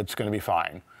together. It's going to be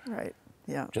fine. Right,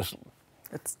 yeah.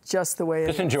 It's just the way it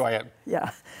is. Just enjoy it.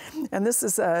 Yeah, and this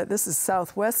is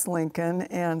Southwest Lincoln,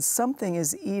 and something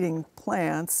is eating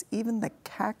plants, even the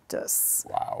cactus.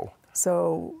 Wow.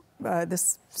 So, what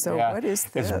is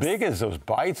this? As big as those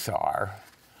bites are,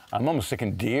 I'm almost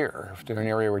thinking deer, if they're an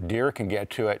area where deer can get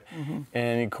to it.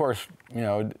 And of course,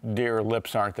 deer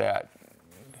lips aren't that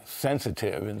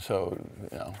sensitive, and so,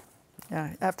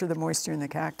 Yeah, after the moisture in the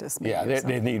cactus. Yeah,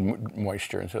 they need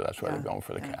moisture, and so that's why they're going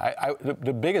for the cactus.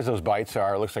 The big as those bites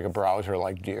are, it looks like a browser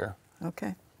like deer.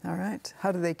 Okay, all right.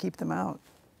 How do they keep them out?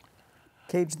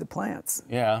 Cage the plants.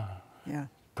 Yeah. Yeah.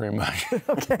 Pretty much.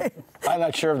 Okay. I'm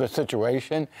not sure of the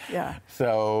situation. Yeah.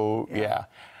 So, yeah.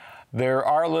 There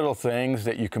are little things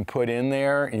that you can put in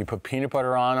there, and you put peanut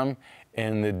butter on them,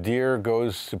 and the deer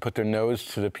goes to put their nose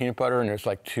to the peanut butter, and there's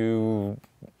like 2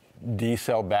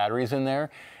 D-cell batteries in there,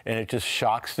 and it just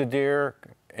shocks the deer,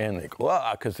 and they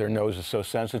go, because their nose is so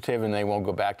sensitive, and they won't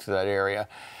go back to that area.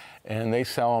 And they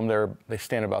sell them, they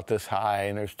stand about this high,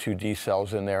 and there's 2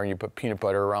 D-cells in there, and you put peanut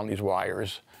butter around these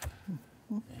wires.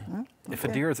 If a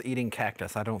deer is eating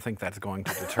cactus, I don't think that's going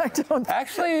to deter it.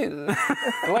 Actually,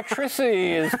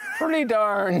 electricity is pretty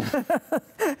darn.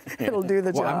 It'll do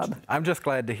the job. I'm just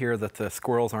glad to hear that the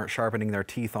squirrels aren't sharpening their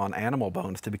teeth on animal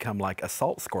bones to become like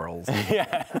assault squirrels.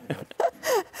 Yeah.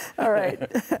 All right,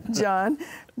 John,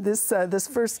 this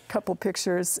first couple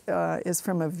pictures is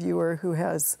from a viewer who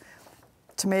has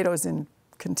tomatoes in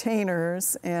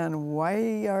containers, and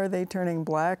why are they turning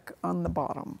black on the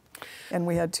bottom? And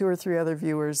we had 2 or 3 other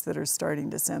viewers that are starting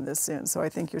to send this in. So I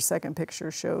think your second picture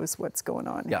shows what's going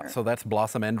on here. Yeah, so that's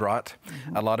blossom end rot.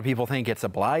 A lot of people think it's a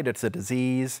blight, it's a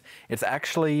disease. It's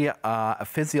actually a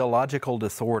physiological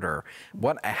disorder.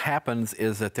 What happens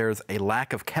is that there's a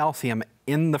lack of calcium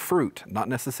in the fruit, not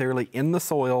necessarily in the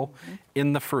soil,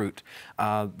 in the fruit.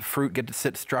 Fruit gets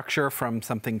its structure from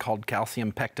something called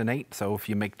calcium pectinate. So if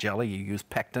you make jelly, you use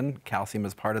pectin. Calcium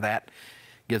is part of that.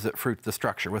 Gives it fruit the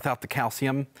structure. Without the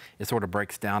calcium, it sort of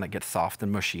breaks down, it gets soft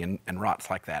and mushy and rots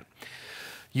like that.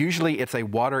 Usually it's a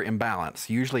water imbalance.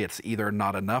 Usually it's either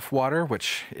not enough water,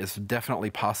 which is definitely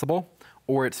possible,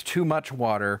 or it's too much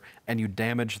water and you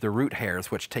damage the root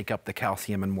hairs, which take up the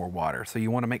calcium and more water. So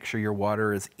you want to make sure your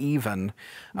water is even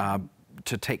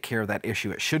to take care of that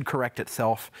issue. It should correct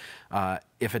itself.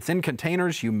 If it's in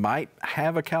containers, you might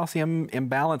have a calcium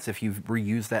imbalance if you've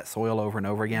reused that soil over and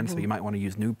over again, so you might want to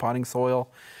use new potting soil.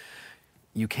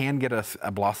 You can get a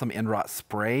blossom end rot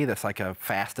spray that's like a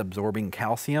fast absorbing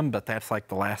calcium, but that's like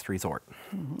the last resort.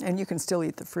 And you can still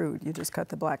eat the fruit, you just cut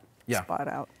the black spot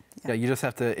out. Yeah, you just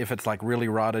have to, if it's like really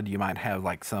rotted, you might have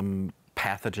like some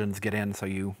pathogens get in, so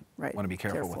you want to be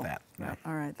careful with that. Right.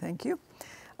 All right, thank you.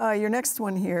 Your next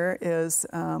one here is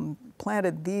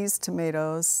planted these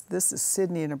tomatoes. This is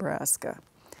Sidney, Nebraska.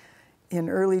 In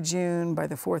early June, by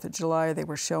the 4th of July, they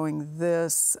were showing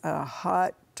this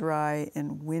hot, dry,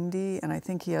 and windy. And I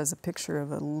think he has a picture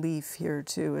of a leaf here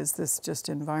too. Is this just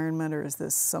environment, or is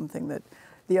this something that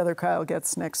the other Kyle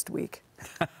gets next week?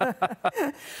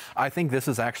 I think this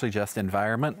is actually just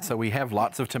environment. So we have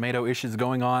lots of tomato issues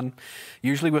going on.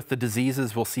 Usually with the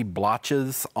diseases, we'll see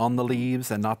blotches on the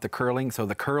leaves and not the curling. So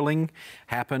the curling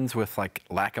happens with like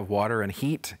lack of water and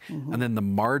heat. And then the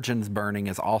margins burning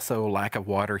is also lack of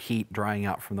water, heat, drying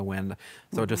out from the wind.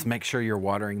 So just make sure you're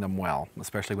watering them well,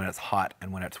 especially when it's hot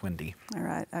and when it's windy. All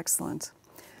right, excellent.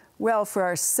 Well, for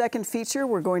our second feature,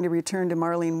 we're going to return to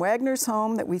Marlene Wagner's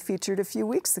home that we featured a few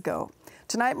weeks ago.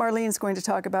 Tonight, Marlene's going to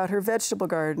talk about her vegetable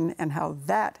garden and how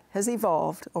that has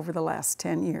evolved over the last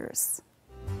 10 years.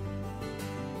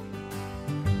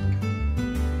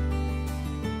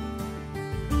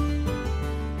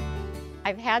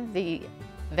 I've had these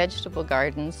vegetable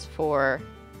gardens for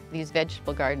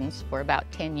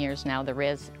about 10 years now, the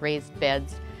raised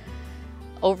beds.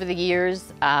 Over the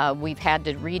years, we've had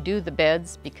to redo the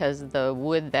beds because the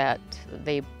wood that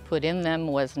they put in them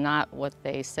was not what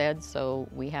they said, so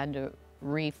we had to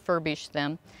refurbish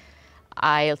them.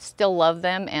 I still love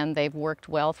them and they've worked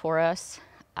well for us.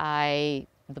 The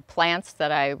plants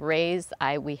that I raise,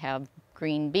 we have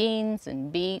green beans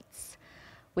and beets.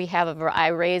 I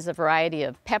raise a variety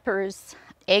of peppers,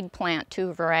 eggplant,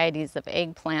 2 varieties of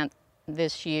eggplant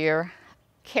this year.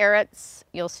 Carrots,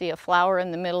 you'll see a flower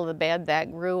in the middle of the bed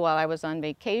that grew while I was on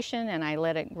vacation and I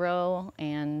let it grow,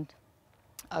 and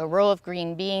a row of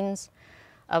green beans,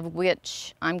 of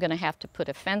which I'm going to have to put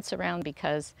a fence around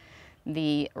because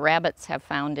the rabbits have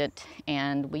found it,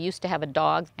 and we used to have a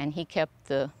dog and he kept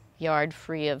the yard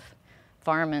free of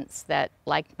varmints that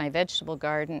liked my vegetable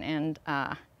garden, and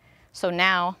so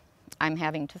now I'm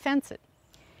having to fence it.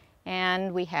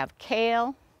 And we have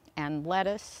kale and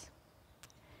lettuce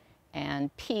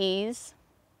and peas,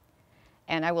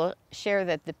 and I will share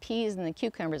that the peas and the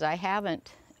cucumbers, I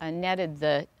haven't netted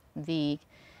the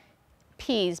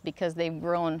peas because they've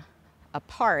grown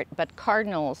apart, but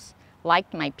cardinals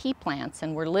liked my pea plants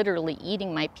and were literally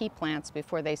eating my pea plants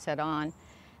before they set on,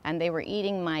 and they were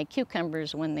eating my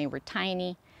cucumbers when they were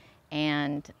tiny,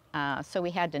 and so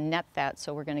we had to net that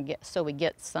so we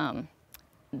get some.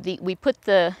 We put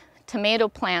the tomato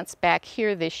plants back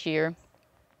here this year,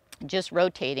 just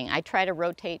rotating. I try to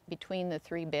rotate between the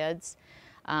 3 beds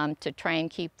to try and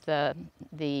keep the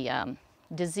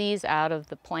disease out of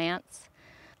the plants.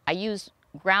 I use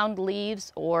ground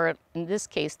leaves, or in this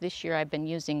case, this year I've been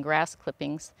using grass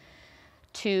clippings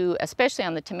especially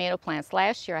on the tomato plants.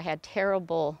 Last year I had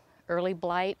terrible early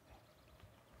blight,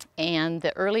 and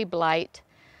the early blight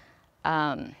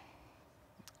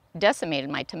decimated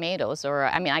my tomatoes,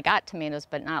 I got tomatoes,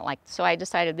 but not like, so I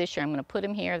decided this year I'm going to put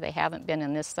them here. They haven't been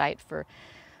in this site for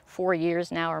 4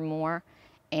 years now or more,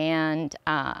 and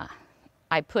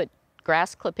I put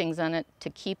grass clippings on it to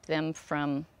keep them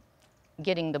from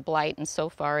getting the blight, and so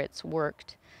far it's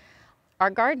worked. Our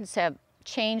gardens have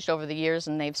changed over the years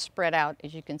and they've spread out,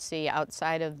 as you can see,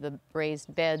 outside of the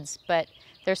raised beds, but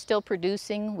they're still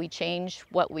producing. We change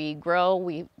what we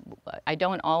grow. I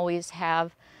don't always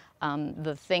have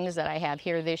the things that I have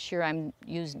here this year. I'm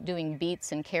doing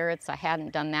beets and carrots. I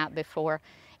hadn't done that before,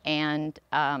 and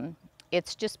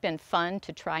it's just been fun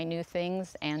to try new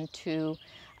things and to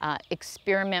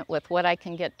experiment with what I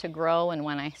can get to grow, and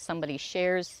when somebody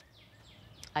shares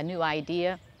a new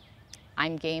idea,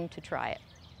 I'm game to try it.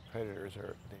 Predators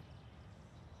are...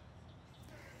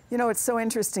 You know, it's so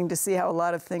interesting to see how a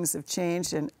lot of things have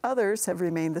changed and others have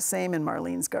remained the same in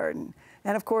Marlene's garden.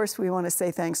 And of course, we want to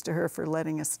say thanks to her for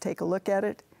letting us take a look at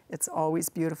it. It's always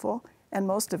beautiful, and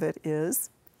most of it is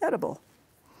edible.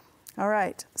 All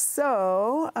right,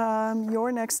 so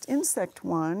your next insect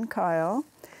one, Kyle.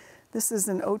 This is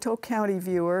an Otoe County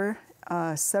viewer.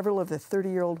 Several of the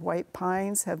 30-year-old white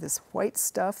pines have this white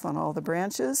stuff on all the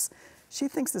branches. She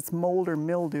thinks it's mold or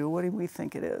mildew. What do we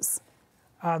think it is?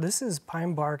 This is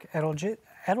pine bark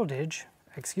edeldage,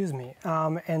 excuse me.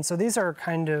 And so these are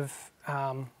kind of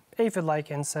aphid-like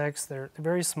insects. They're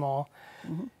very small,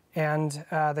 and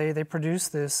they produce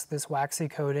this waxy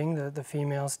coating, the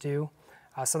females do.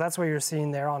 So that's what you're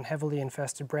seeing there on heavily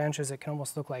infested branches. It can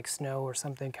almost look like snow or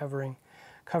something covering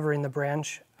the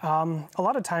branch. A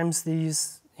lot of times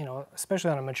these, especially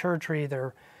on a mature tree,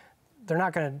 they're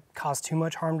not going to cause too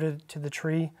much harm to the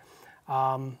tree.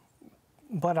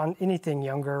 But on anything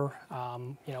younger,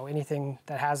 anything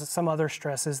that has some other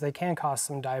stresses, they can cause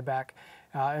some dieback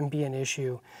and be an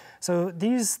issue. So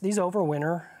these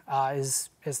overwinter as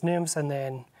nymphs, and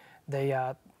then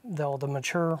they'll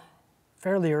mature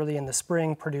fairly early in the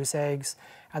spring, produce eggs,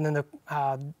 and then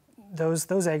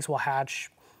those eggs will hatch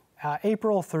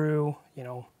April through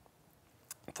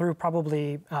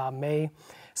probably May.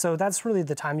 So that's really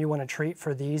the time you want to treat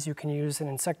for these. You can use an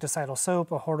insecticidal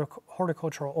soap, a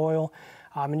horticultural oil,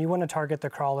 and you want to target the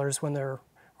crawlers when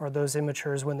or those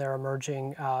immatures when they're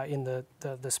emerging in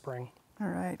the spring. All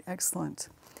right, excellent.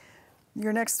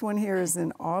 Your next one here is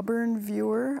an Auburn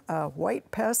viewer,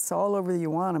 white pests all over the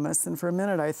euonymus, and for a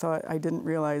minute I thought I didn't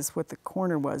realize what the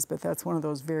corner was, but that's one of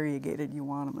those variegated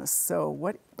euonymus. So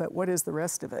what is the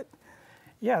rest of it?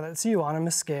 Yeah, that's the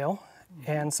euonymus scale,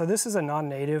 and so this is a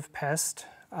non-native pest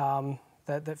that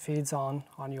that feeds on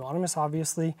euonymus,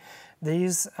 obviously.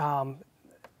 These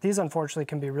unfortunately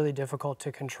can be really difficult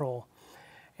to control.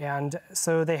 And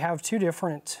so they have two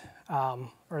different, or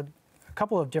a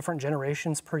couple of different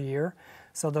generations per year.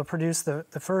 So they'll produce the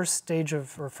first stage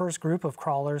of, or first group of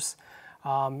crawlers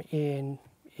in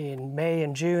May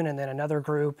and June, and then another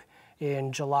group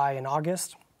in July and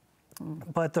August.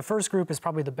 But the first group is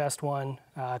probably the best one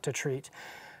to treat.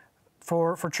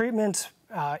 For treatment,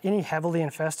 any heavily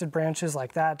infested branches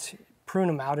like that, prune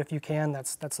them out if you can.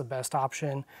 That's the best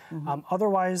option.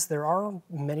 Otherwise, there are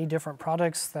many different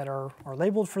products that are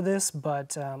labeled for this,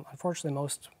 but unfortunately,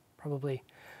 most probably,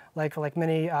 like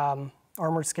many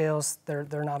armored scales,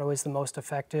 they're not always the most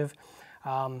effective.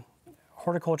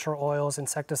 Horticultural oils,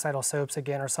 insecticidal soaps,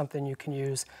 again, are something you can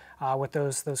use with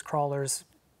those crawlers,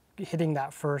 hitting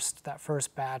that first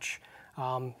batch,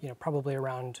 probably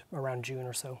around June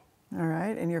or so. All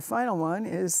right, and your final one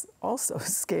is also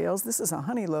scales. This is a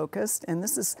honey locust, and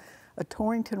this is a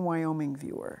Torrington, Wyoming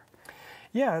viewer.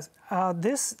 Yeah,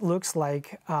 this looks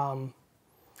like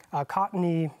a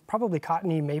cottony, probably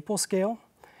cottony maple scale,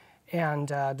 and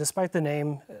despite the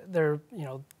name, they're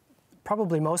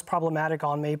probably most problematic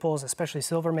on maples, especially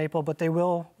silver maple, but they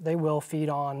will feed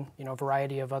on a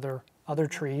variety of other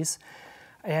trees.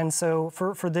 And so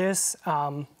for this,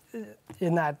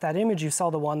 in that image, you saw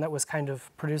the one that was kind of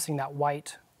producing that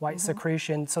white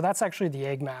secretion. So that's actually the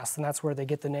egg mass, and that's where they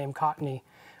get the name cottony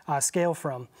scale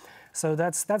from. So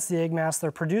that's the egg mass.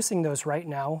 They're producing those right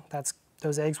now.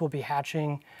 Those eggs will be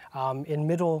hatching in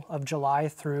middle of July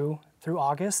through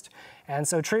August. And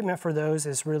so treatment for those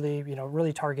is really,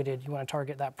 really targeted. You want to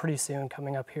target that pretty soon,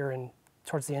 coming up here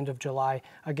towards the end of July.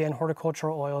 Again,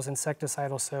 horticultural oils,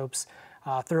 insecticidal soaps,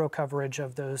 thorough coverage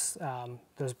of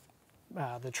the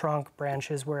trunk,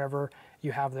 branches, wherever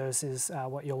you have those is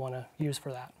what you'll want to use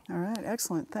for that. All right,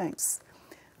 excellent, thanks.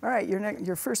 All right,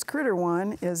 your first critter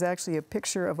one is actually a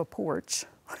picture of a porch.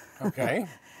 Okay.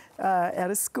 At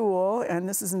a school, and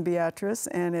this is in Beatrice,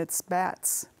 and it's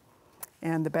bats.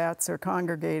 And the bats are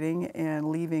congregating and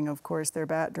leaving, of course, their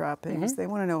bat droppings. They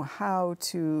want to know how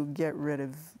to get rid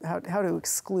of, how to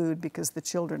exclude, because the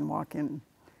children walk in.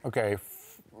 Okay,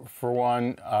 for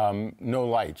one, no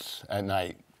lights at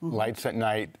night. Lights at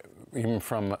night, even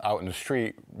from out in the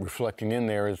street, reflecting in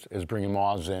there is bringing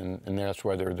moths in, and that's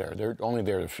why they're there. They're only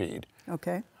there to feed.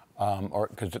 Okay. Or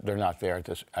because they're not there,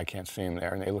 I can't see them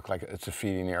there, and they look like it's a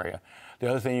feeding area. The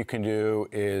other thing you can do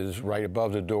is right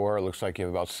above the door, it looks like you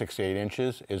have about 6 to 8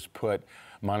 inches, is put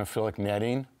monophilic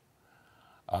netting,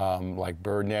 like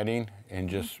bird netting, and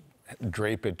just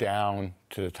drape it down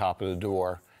to the top of the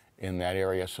door in that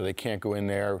area, so they can't go in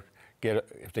there.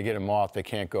 If they get a moth, they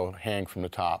can't go hang from the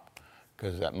top,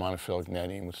 because that monophilic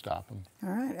netting would stop them. All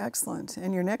right, excellent.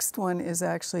 And your next one is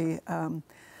actually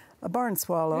a barn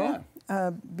swallow.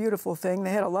 Yeah. Beautiful thing.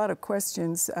 They had a lot of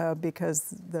questions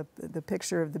because the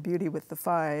picture of the beauty with the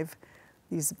 5,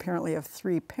 these apparently have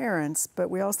 3 parents, but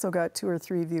we also got 2 or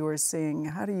 3 viewers saying,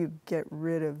 how do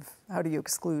you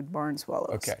exclude barn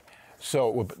swallows? Okay,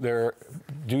 so they're,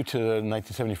 due to the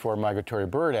 1974 Migratory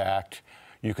Bird Act,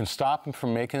 you can stop them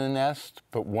from making a nest,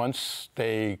 but once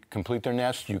they complete their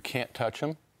nest, you can't touch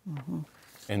them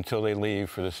until they leave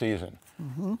for the season.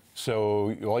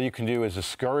 So all you can do is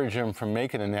discourage them from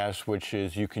making a nest, which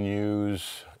is you can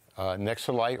use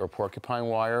Nexolite or porcupine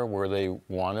wire where they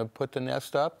want to put the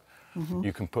nest up.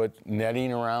 You can put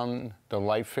netting around the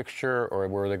light fixture or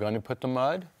where they're going to put the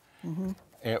mud,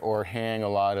 or hang a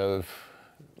lot of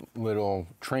little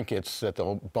trinkets that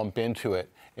they'll bump into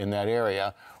it in that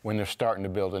area when they're starting to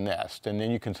build a nest. And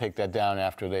then you can take that down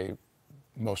after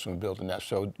most of them build a nest.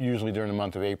 So usually during the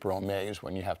month of April and May is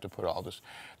when you have to put all this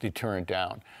deterrent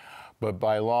down. But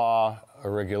by law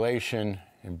or regulation,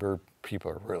 and bird people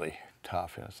are really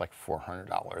tough, and it's like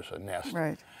 $400 a nest.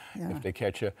 Right. Yeah. If they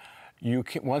catch you,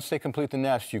 once they complete the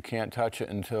nest, you can't touch it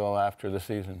until after the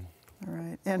season. All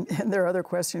right. And their other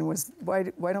question was, why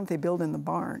don't they build in the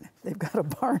barn? They've got a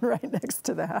barn right next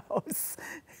to the house.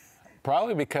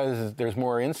 Probably because there's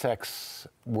more insects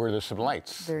where there's some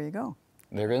lights. There you go.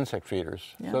 They're insect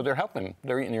feeders. Yeah. So they're helping.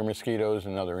 They're eating your mosquitoes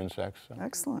and other insects. So.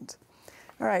 Excellent.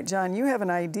 All right, John, you have an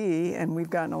ID, and we've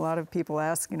gotten a lot of people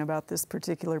asking about this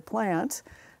particular plant.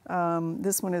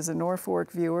 This one is a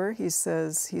Norfolk viewer. He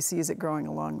says he sees it growing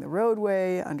along the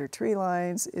roadway, under tree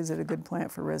lines. Is it a good plant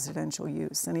for residential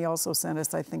use? And he also sent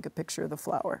us, I think, a picture of the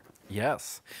flower.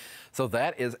 Yes. So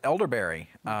that is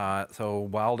elderberry. So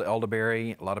wild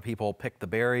elderberry, a lot of people pick the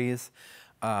berries.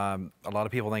 A lot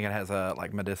of people think it has a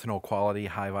medicinal quality,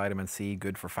 high vitamin C,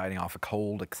 good for fighting off a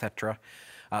cold, etc.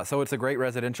 So it's a great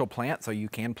residential plant, so you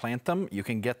can plant them. You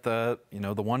can get the,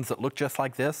 the ones that look just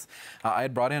like this. I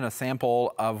had brought in a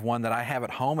sample of one that I have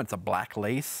at home. It's a black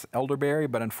lace elderberry,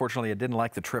 but unfortunately it didn't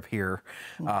like the trip here,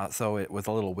 so it was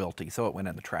a little wilty, so it went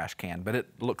in the trash can. But it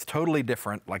looks totally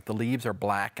different, like the leaves are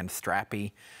black and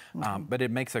strappy, but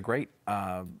it makes a great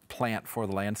plant for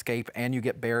the landscape, and you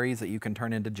get berries that you can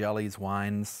turn into jellies,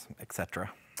 wines,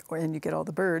 etc. And you get all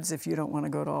the birds if you don't want to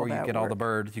go to all that. Or you get all the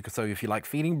birds. So if you like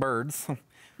feeding birds,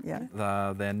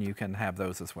 yeah, then you can have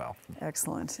those as well.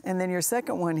 Excellent. And then your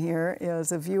second one here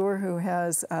is a viewer who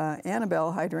has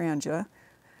Annabelle hydrangea,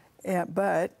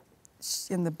 but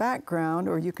in the background,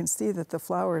 or you can see that the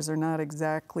flowers are not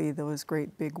exactly those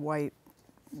great big white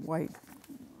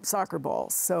soccer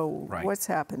balls. So what's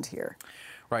happened here?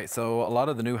 Right, so a lot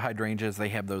of the new hydrangeas, they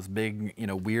have those big,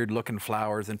 weird looking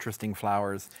flowers, interesting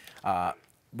flowers.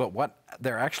 But what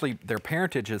their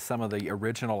parentage is some of the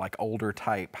original, like older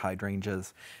type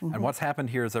hydrangeas. And what's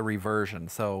happened here is a reversion.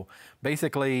 So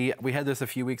basically, we had this a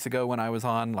few weeks ago when I was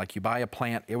on, like you buy a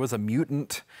plant, it was a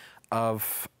mutant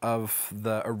of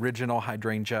the original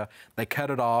hydrangea. They cut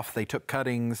it off, they took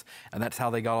cuttings, and that's how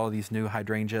they got all these new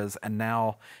hydrangeas. And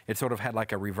now it sort of had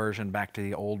like a reversion back to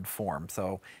the old form.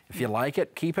 So if you like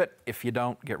it, keep it. If you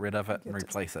don't, get rid of it and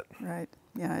replace it. Right,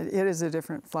 yeah, it is a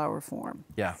different flower form.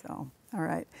 Yeah. So, all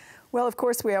right. Well, of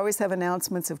course, we always have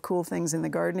announcements of cool things in the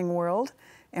gardening world.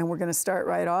 And we're going to start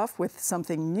right off with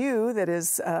something new that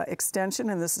is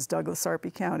extension, and this is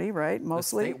Douglas-Sarpy County, right?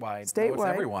 Mostly statewide. Statewide. No,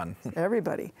 it's everyone.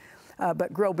 Everybody.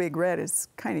 But Grow Big Red is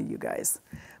kind of you guys.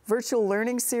 Virtual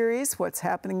learning series, what's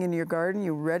happening in your garden.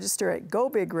 You register at Go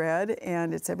Big Red,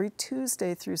 and it's every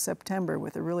Tuesday through September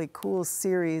with a really cool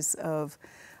series of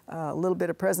a little bit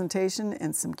of presentation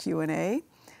and some Q&A.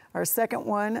 Our second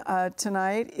one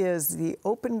tonight is the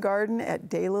Open Garden at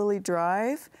Daylily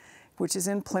Drive, which is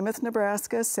in Plymouth,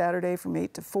 Nebraska, Saturday from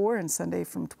 8 to 4 and Sunday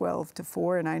from 12 to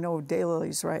 4. And I know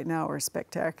daylilies right now are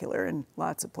spectacular in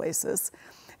lots of places.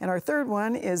 And our third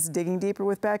one is Digging Deeper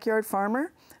with Backyard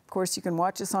Farmer. Of course, you can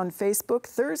watch us on Facebook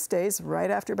Thursdays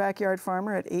right after Backyard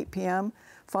Farmer at 8 p.m.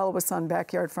 Follow us on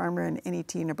Backyard Farmer in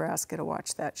NET, Nebraska to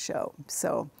watch that show.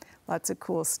 So lots of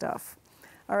cool stuff.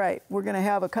 All right, we're going to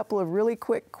have a couple of really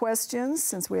quick questions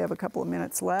since we have a couple of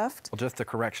minutes left. Well, just a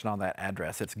correction on that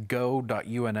address. It's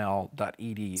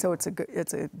go.unl.edu. So it's a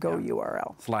go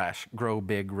URL. / Grow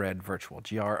Big Red Virtual.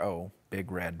 GRO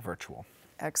Big Red Virtual.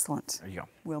 Excellent. There you go.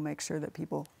 We'll make sure that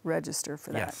people register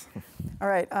for that. Yes. All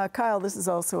right, Kyle, this is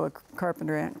also a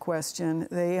Carpenter Ant question.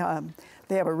 They have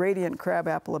a radiant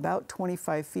crabapple about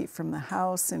 25 feet from the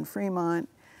house in Fremont.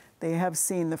 They have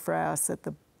seen the frass at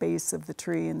the base of the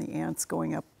tree and the ants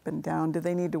going up and down. Do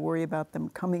they need to worry about them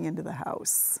coming into the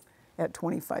house at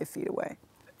 25 feet away?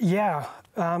 Yeah,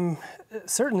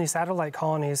 certainly satellite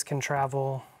colonies can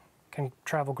travel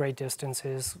great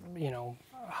distances,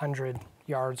 100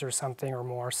 yards or something or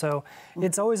more. So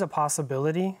it's always a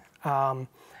possibility.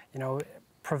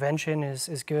 Prevention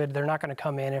is good. They're not going to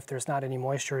come in if there's not any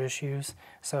moisture issues.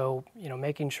 So,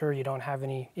 making sure you don't have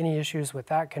any issues with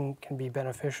that can be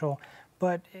beneficial.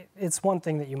 But it's one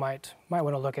thing that you might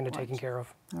want to look into taking care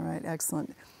of. All right,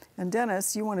 excellent. And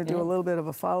Dennis, you want to do a little bit of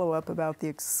a follow-up about the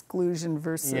exclusion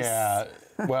versus... Yeah,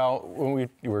 well, when we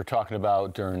were talking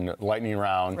about during the lightning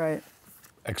round,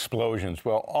 explosions,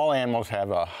 well, all animals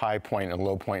have a high point and a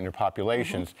low point in their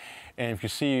populations. And if you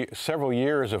see several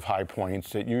years of high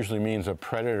points, it usually means a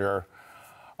predator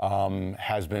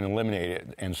has been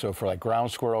eliminated. And so for like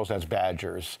ground squirrels, that's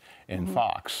badgers and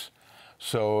fox.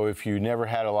 So if you never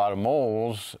had a lot of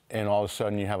moles and all of a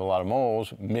sudden you have a lot of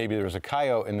moles, maybe there's a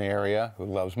coyote in the area who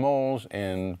loves moles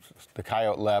and the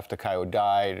coyote left, the coyote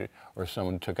died, or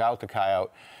someone took out the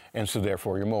coyote, and so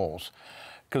therefore your moles.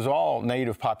 Because all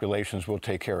native populations will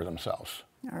take care of themselves.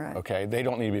 All right. Okay, they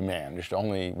don't need to be managed,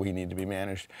 only we need to be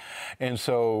managed. And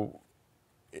so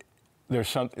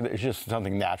there's just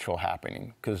something natural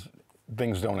happening because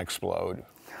things don't explode.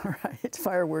 All right,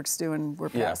 fireworks do, and we're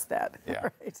past that. Yeah.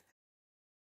 All right.